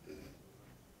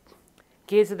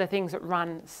 Gears are the things that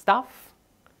run stuff.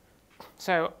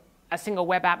 So a single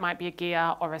web app might be a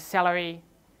gear, or a Celery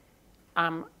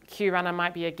queue runner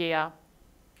might be a gear.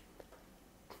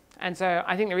 And so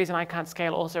I think the reason I can't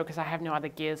scale also because I have no other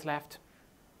gears left.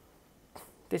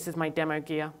 This is my demo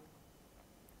gear.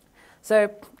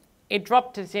 So it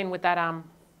dropped us in with that,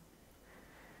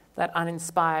 that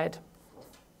uninspired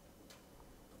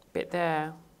bit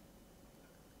there.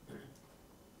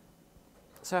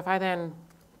 So if I then,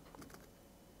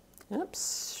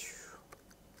 oops.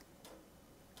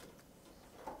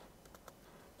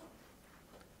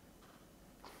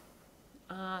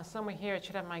 Somewhere here it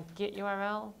should have my Git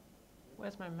URL.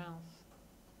 Where's my mouse?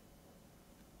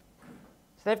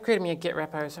 So they've created me a Git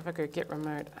repo. So if I go git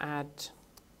remote add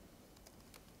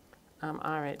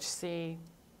RHC,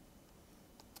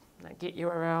 that Git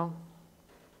URL.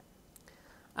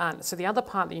 So the other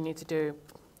part that you need to do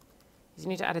is you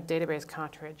need to add a database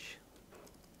cartridge.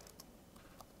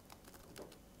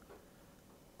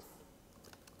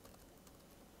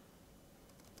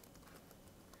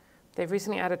 They've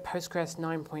recently added Postgres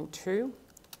 9.2,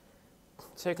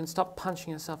 so you can stop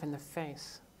punching yourself in the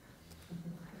face.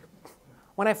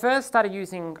 When I first started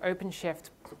using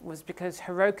Openshift was because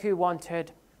Heroku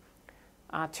wanted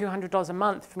 $200 a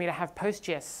month for me to have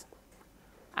PostGIS.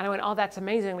 And I went, oh, that's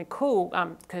amazingly cool,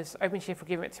 because Openshift will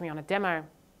give it to me on a demo,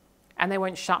 and they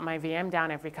won't shut my VM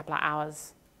down every couple of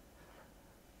hours.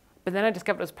 But then I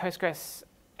discovered it was Postgres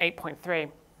 8.3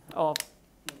 or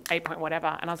 8 point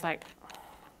whatever. And I was like,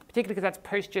 particularly because that's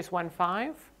PostGIS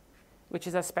 1.5, which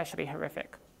is especially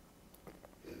horrific.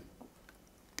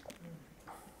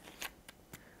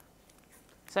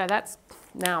 So that's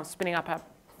now spinning up a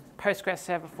Postgres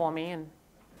server for me and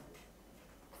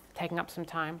taking up some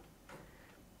time.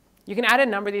 You can add a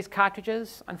number of these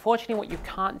cartridges. Unfortunately, what you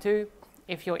can't do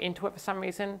if you're into it for some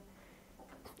reason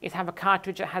is have a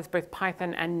cartridge that has both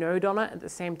Python and Node on it at the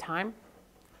same time,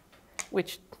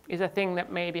 which is a thing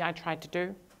that maybe I tried to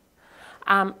do.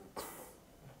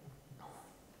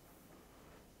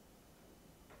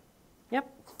 Yep,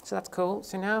 so that's cool.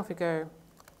 So now if we go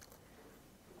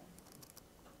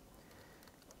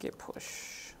git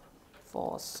push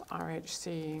force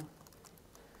RHC.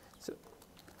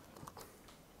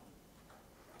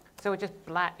 So we just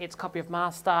blat its copy of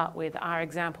master with our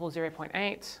example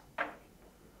 0.8.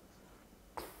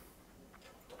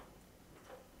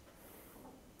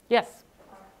 Yes?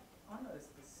 I noticed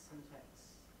the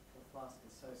syntax for Flask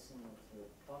is so similar to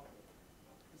Bottle.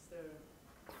 Is there,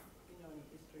 any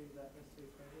history of that, those two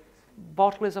projects?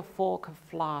 Bottle is a fork of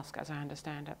Flask, as I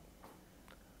understand it.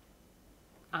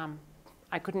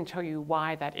 I couldn't tell you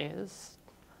why that is.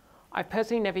 I've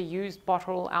personally never used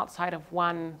Bottle outside of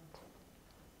one.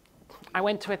 I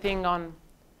went to a thing on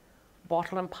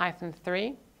Bottle and Python 3,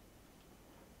 and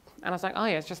I was like, oh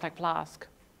yeah, it's just like Flask.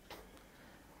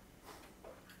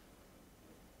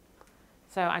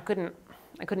 So I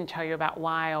couldn't tell you about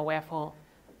why or wherefore.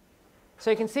 So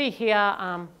you can see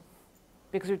here,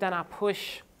 because we've done our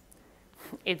push,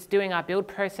 it's doing our build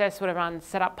process, sort of run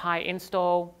setup py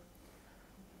install,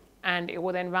 and it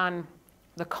will then run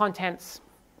the contents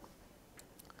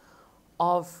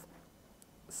of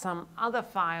some other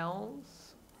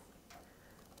files,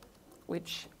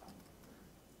 which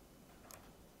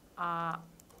are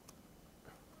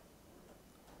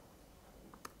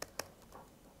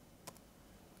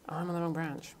I'm on the wrong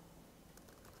branch.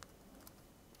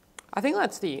 I think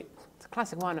that's it's a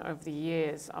classic one over the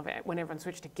years of it, when everyone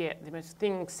switched to Git. The most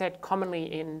thing said commonly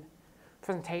in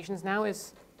presentations now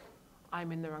is,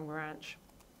 I'm in the wrong branch.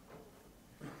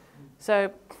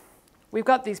 So we've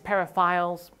got these pair of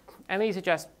files, and these are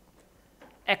just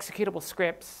executable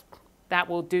scripts that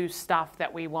will do stuff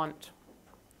that we want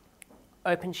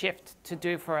Openshift to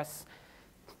do for us.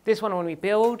 This one when we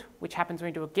build, which happens when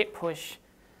we do a git push,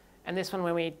 and this one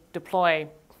when we deploy,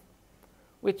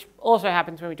 which also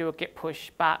happens when we do a git push,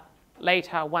 but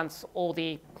later once all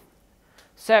the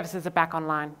services are back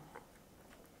online.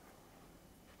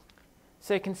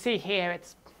 So you can see here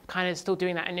it's kind of still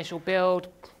doing that initial build.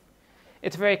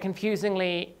 It's very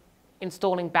confusingly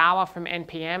installing Bower from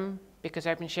npm, because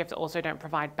Openshift also don't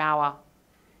provide Bower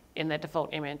in their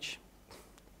default image.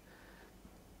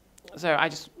 So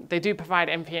they do provide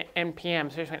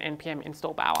npm, so I just went npm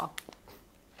install Bower.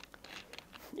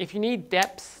 If you need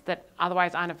deps that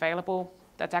otherwise aren't available,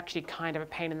 that's actually kind of a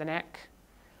pain in the neck.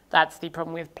 That's the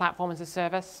problem with platform as a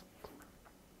service.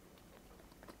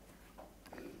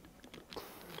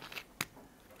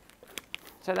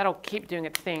 So that'll keep doing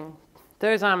its thing.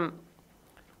 Those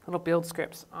little build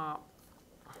scripts are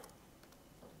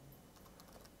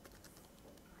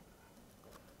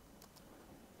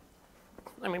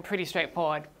pretty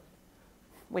straightforward.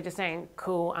 We're just saying,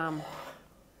 cool,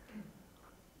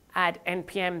 add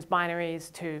npm's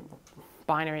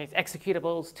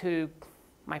executables to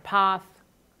my path,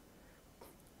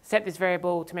 set this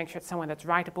variable to make sure it's somewhere that's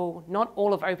writable. Not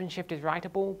all of Openshift is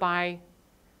writable by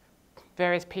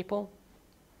various people.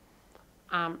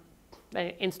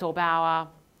 Then install Bower,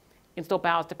 install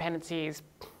Bower's dependencies,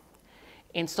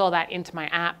 install that into my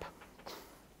app.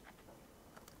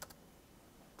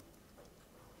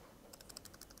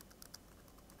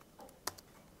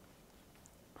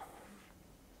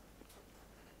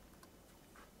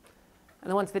 And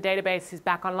then once the database is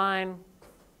back online,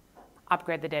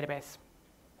 upgrade the database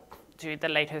to the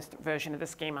latest version of the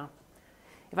schema.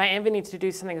 If I ever need to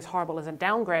do something as horrible as a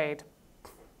downgrade,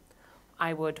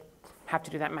 I would have to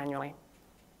do that manually.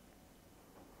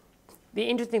 The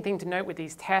interesting thing to note with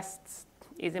these tests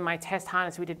is in my test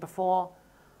harness we did before,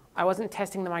 I wasn't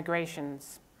testing the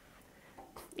migrations.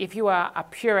 If you are a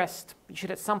purist, you should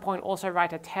at some point also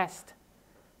write a test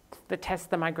that tests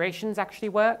the migrations actually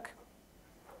work.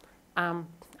 And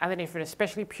then if you're an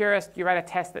especially purist, you write a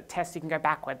test that tests you can go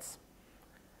backwards.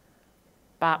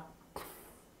 But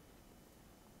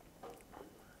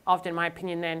often my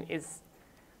opinion then is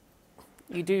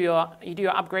you do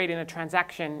your upgrade in a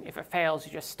transaction. If it fails,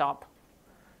 you just stop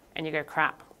and you go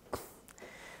crap.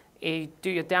 You do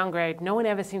your downgrade. No one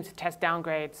ever seems to test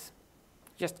downgrades.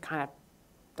 Just kind of,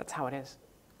 that's how it is.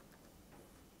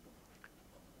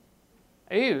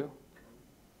 Ooh.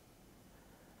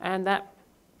 And that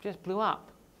just blew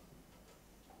up.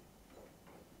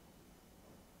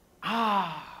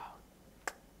 Ah.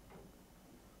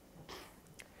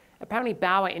 Apparently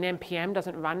Bower in NPM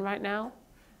doesn't run right now.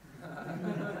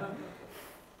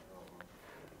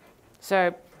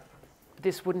 So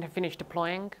this wouldn't have finished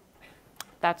deploying.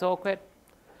 That's awkward.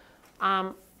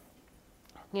 Yeah,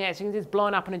 so it's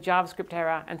blown up in a JavaScript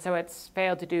error, and so it's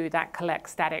failed to do that collect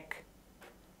static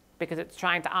because it's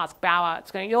trying to ask Bower.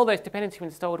 It's going, all those dependencies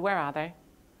installed, where are they?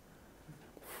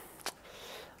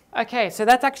 Okay, so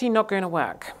that's actually not going to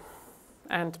work,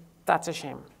 and that's a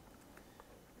shame.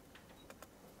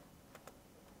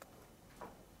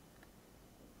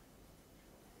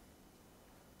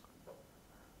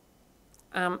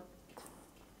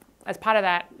 As part of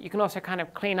that, you can also kind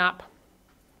of clean up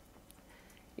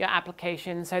your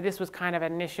application. So this was kind of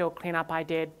an initial cleanup I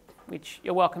did, which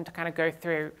you're welcome to kind of go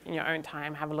through in your own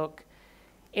time, have a look.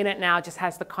 Init now just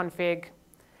has the config.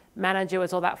 Manager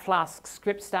was all that Flask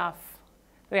script stuff.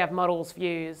 We have models,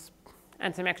 views,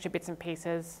 and some extra bits and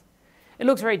pieces. It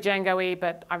looks very Django-y,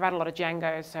 but I write a lot of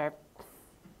Django, so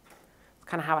it's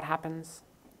kind of how it happens.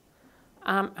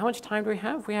 How much time do we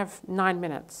have? We have 9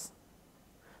 minutes.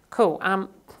 Cool.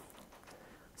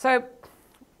 So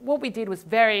what we did was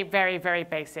very, very, very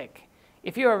basic.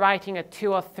 If you were writing a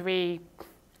 2 or 3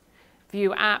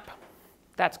 view app,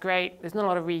 that's great. There's not a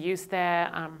lot of reuse there.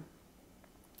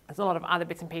 There's a lot of other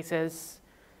bits and pieces.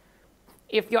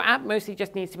 If your app mostly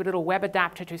just needs to be a little web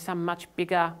adapter to some much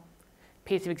bigger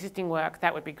piece of existing work,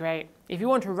 that would be great. If you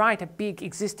want to write a big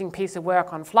existing piece of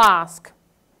work on Flask,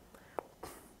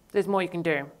 there's more you can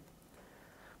do.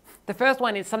 The first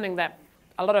one is something that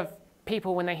a lot of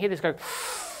people, when they hear this, go,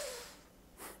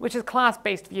 which is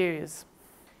class-based views.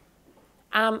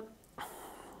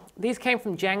 These came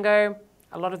from Django.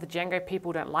 A lot of the Django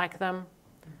people don't like them.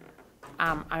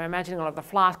 I'm imagining a lot of the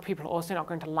Flask people are also not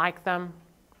going to like them.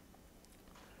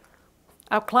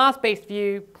 A class-based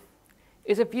view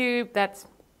is a view that's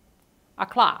a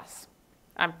class.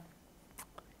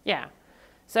 Yeah.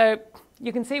 So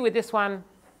you can see with this one,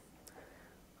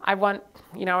 I want,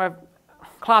 a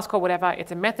class called whatever.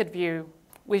 It's a method view,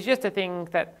 which is just a thing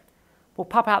that will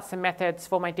pop out some methods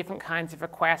for my different kinds of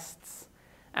requests.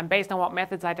 And based on what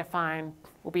methods I define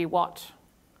will be what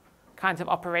kinds of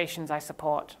operations I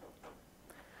support.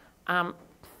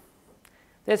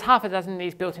 There's half a dozen of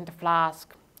these built into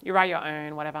Flask. You write your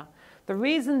own, whatever. The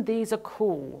reason these are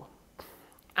cool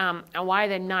and why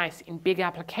they're nice in big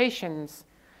applications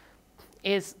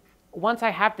is once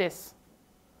I have this,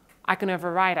 I can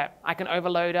override it. I can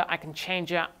overload it. I can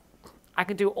change it. I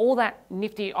can do all that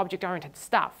nifty object-oriented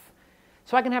stuff.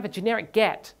 So I can have a generic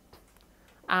get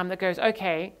that goes,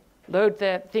 OK, load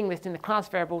the thing that's in the class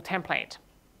variable template.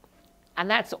 And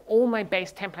that's all my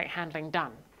base template handling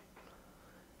done.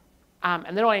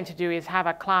 And then all I need to do is have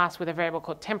a class with a variable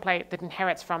called template that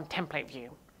inherits from template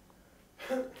view.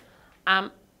 I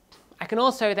can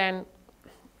also then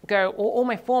go, all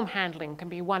my form handling can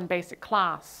be one basic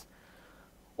class.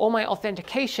 All my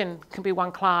authentication can be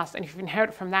one class. And if you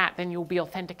inherit from that, then you'll be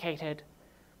authenticated.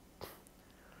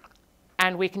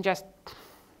 And we can just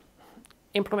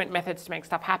implement methods to make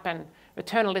stuff happen,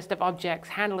 return a list of objects,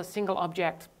 handle a single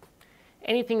object.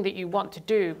 Anything that you want to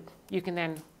do, you can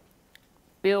then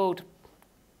build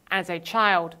as a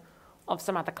child of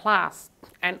some other class.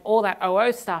 And all that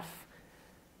OO stuff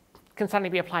can suddenly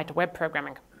be applied to web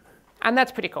programming. And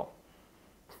that's pretty cool.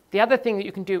 The other thing that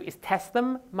you can do is test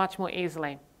them much more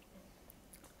easily.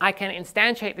 I can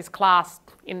instantiate this class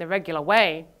in the regular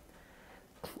way,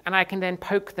 and I can then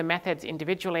poke the methods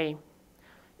individually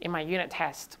in my unit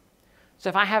test. So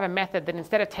if I have a method that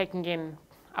instead of taking in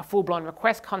a full-blown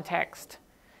request context,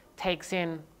 takes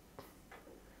in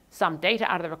some data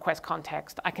out of the request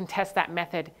context, I can test that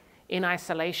method in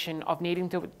isolation of needing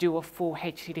to do a full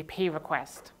HTTP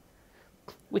request,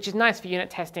 which is nice for unit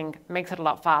testing, makes it a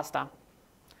lot faster.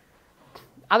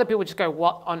 Other people just go,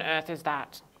 what on earth is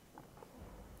that?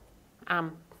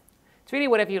 It's really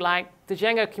whatever you like. The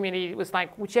Django community was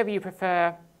like, whichever you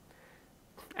prefer.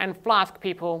 And Flask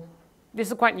people, this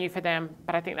is quite new for them,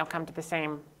 but I think they'll come to the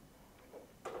same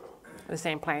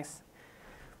place.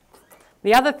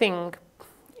 The other thing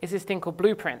is this thing called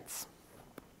blueprints.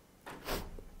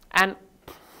 And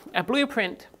a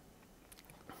blueprint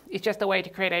is just a way to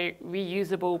create a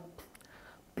reusable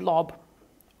blob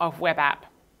of web app.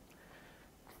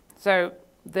 So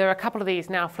there are a couple of these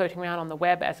now floating around on the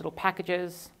web as little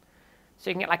packages.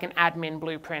 So you can get like an admin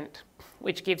blueprint,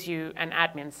 which gives you an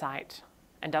admin site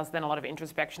and does then a lot of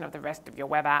introspection of the rest of your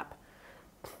web app.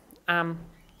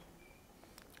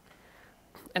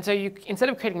 And so you, instead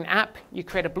of creating an app, you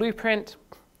create a blueprint,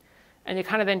 and you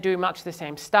kind of then do much of the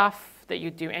same stuff that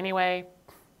you do anyway.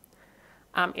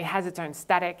 It has its own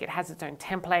static. It has its own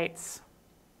templates.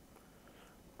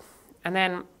 And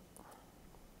then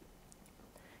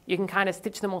you can kind of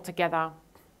stitch them all together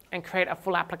and create a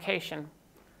full application.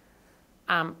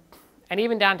 And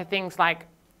even down to things like,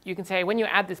 you can say, when you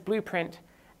add this blueprint,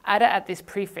 add it at this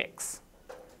prefix.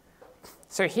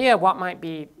 So here, what might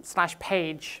be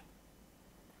 /page,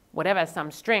 whatever,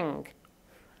 some string.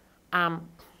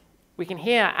 We can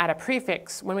here add a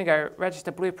prefix when we go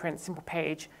register blueprint, simple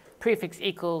page, prefix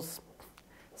equals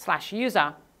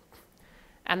 /user.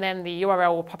 And then the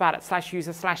URL will pop out at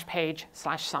 /user/page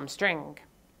 /some string.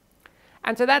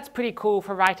 And so that's pretty cool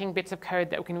for writing bits of code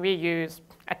that we can reuse,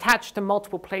 attached to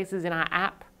multiple places in our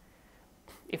app.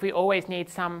 If we always need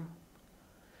some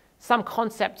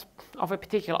concept of a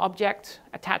particular object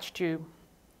attached to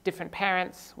different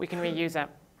parents, we can reuse it.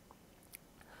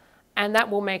 And that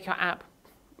will make your app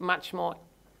much more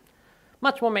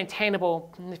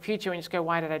maintainable in the future when you just go,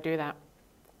 why did I do that?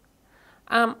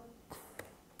 So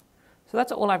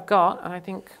that's all I've got, and I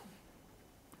think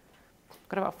I've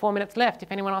got about 4 minutes left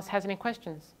if anyone else has any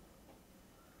questions.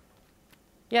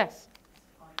 Yes?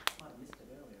 I might have missed it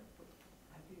earlier, but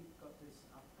have you got this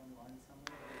up online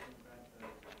somewhere where you can grab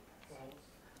the source?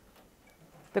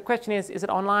 The question is it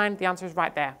online? The answer is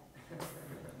right there.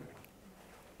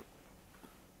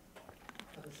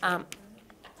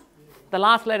 The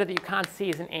last letter that you can't see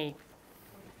is an E.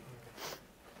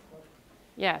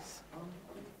 Yes?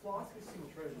 Flask is single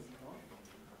thread, is it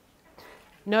not?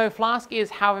 No, Flask is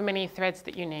however many threads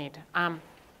that you need.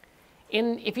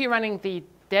 If you're running the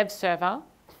dev server,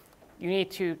 you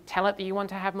need to tell it that you want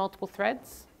to have multiple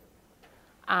threads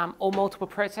or multiple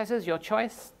processes, your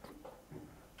choice.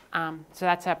 So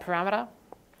that's a parameter.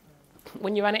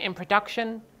 When you run it in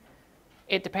production,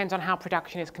 it depends on how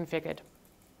production is configured.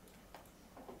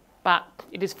 But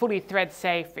it is fully thread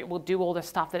safe. It will do all the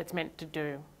stuff that it's meant to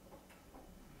do.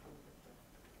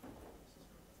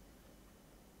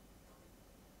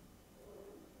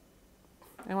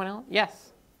 Anyone else?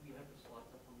 Yes? Do you have the slides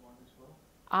up online as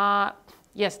well?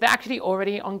 Yes, they're actually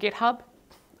already on GitHub.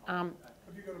 Have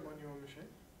you got them on your machine?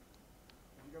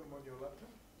 Have you got them on your laptop?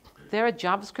 They're a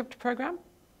JavaScript program.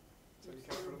 So you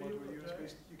can't put them onto a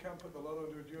USB. You can't put the lot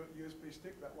onto a USB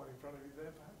stick. That one in front of you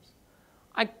there, perhaps.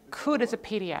 I could as a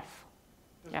PDF.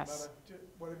 Doesn't Yes. matter.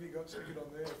 What have you got? Stick it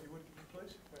on there, if you would,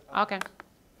 please. Okay.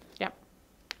 Yep.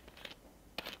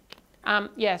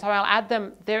 Yeah, so I'll add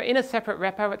them. They're in a separate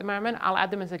repo at the moment. I'll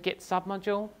add them as a Git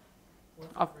submodule.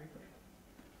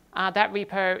 That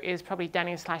repo is probably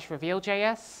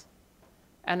Danielle/reveal.js,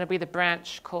 and it'll be the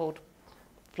branch called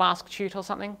Flask Tut or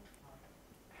something.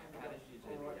 How did you do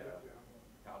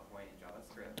the PowerPoint in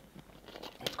JavaScript?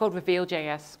 It's called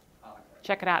reveal.js. Oh, okay.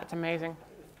 Check it out. It's amazing.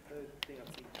 Third thing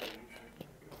I've seen today.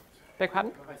 Beg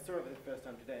pardon? I saw it for the first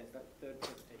time today. It's that third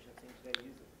presentation I've seen today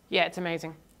use it. Yeah, it's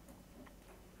amazing.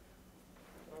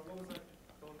 What was that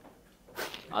called?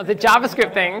 Oh, the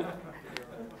JavaScript thing.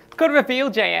 It's called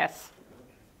reveal.js.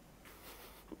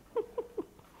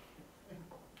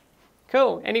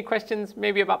 Cool. Any questions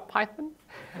maybe about Python?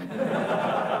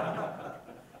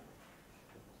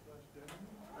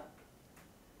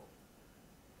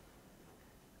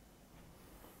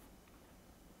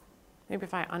 Maybe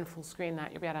if I unfull screen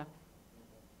that, you'll be able to...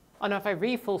 Oh no, if I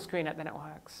re-full screen it, then it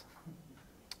works.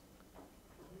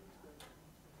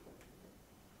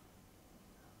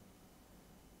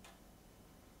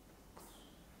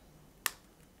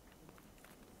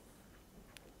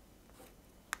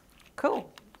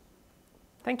 Cool.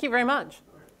 Thank you very much.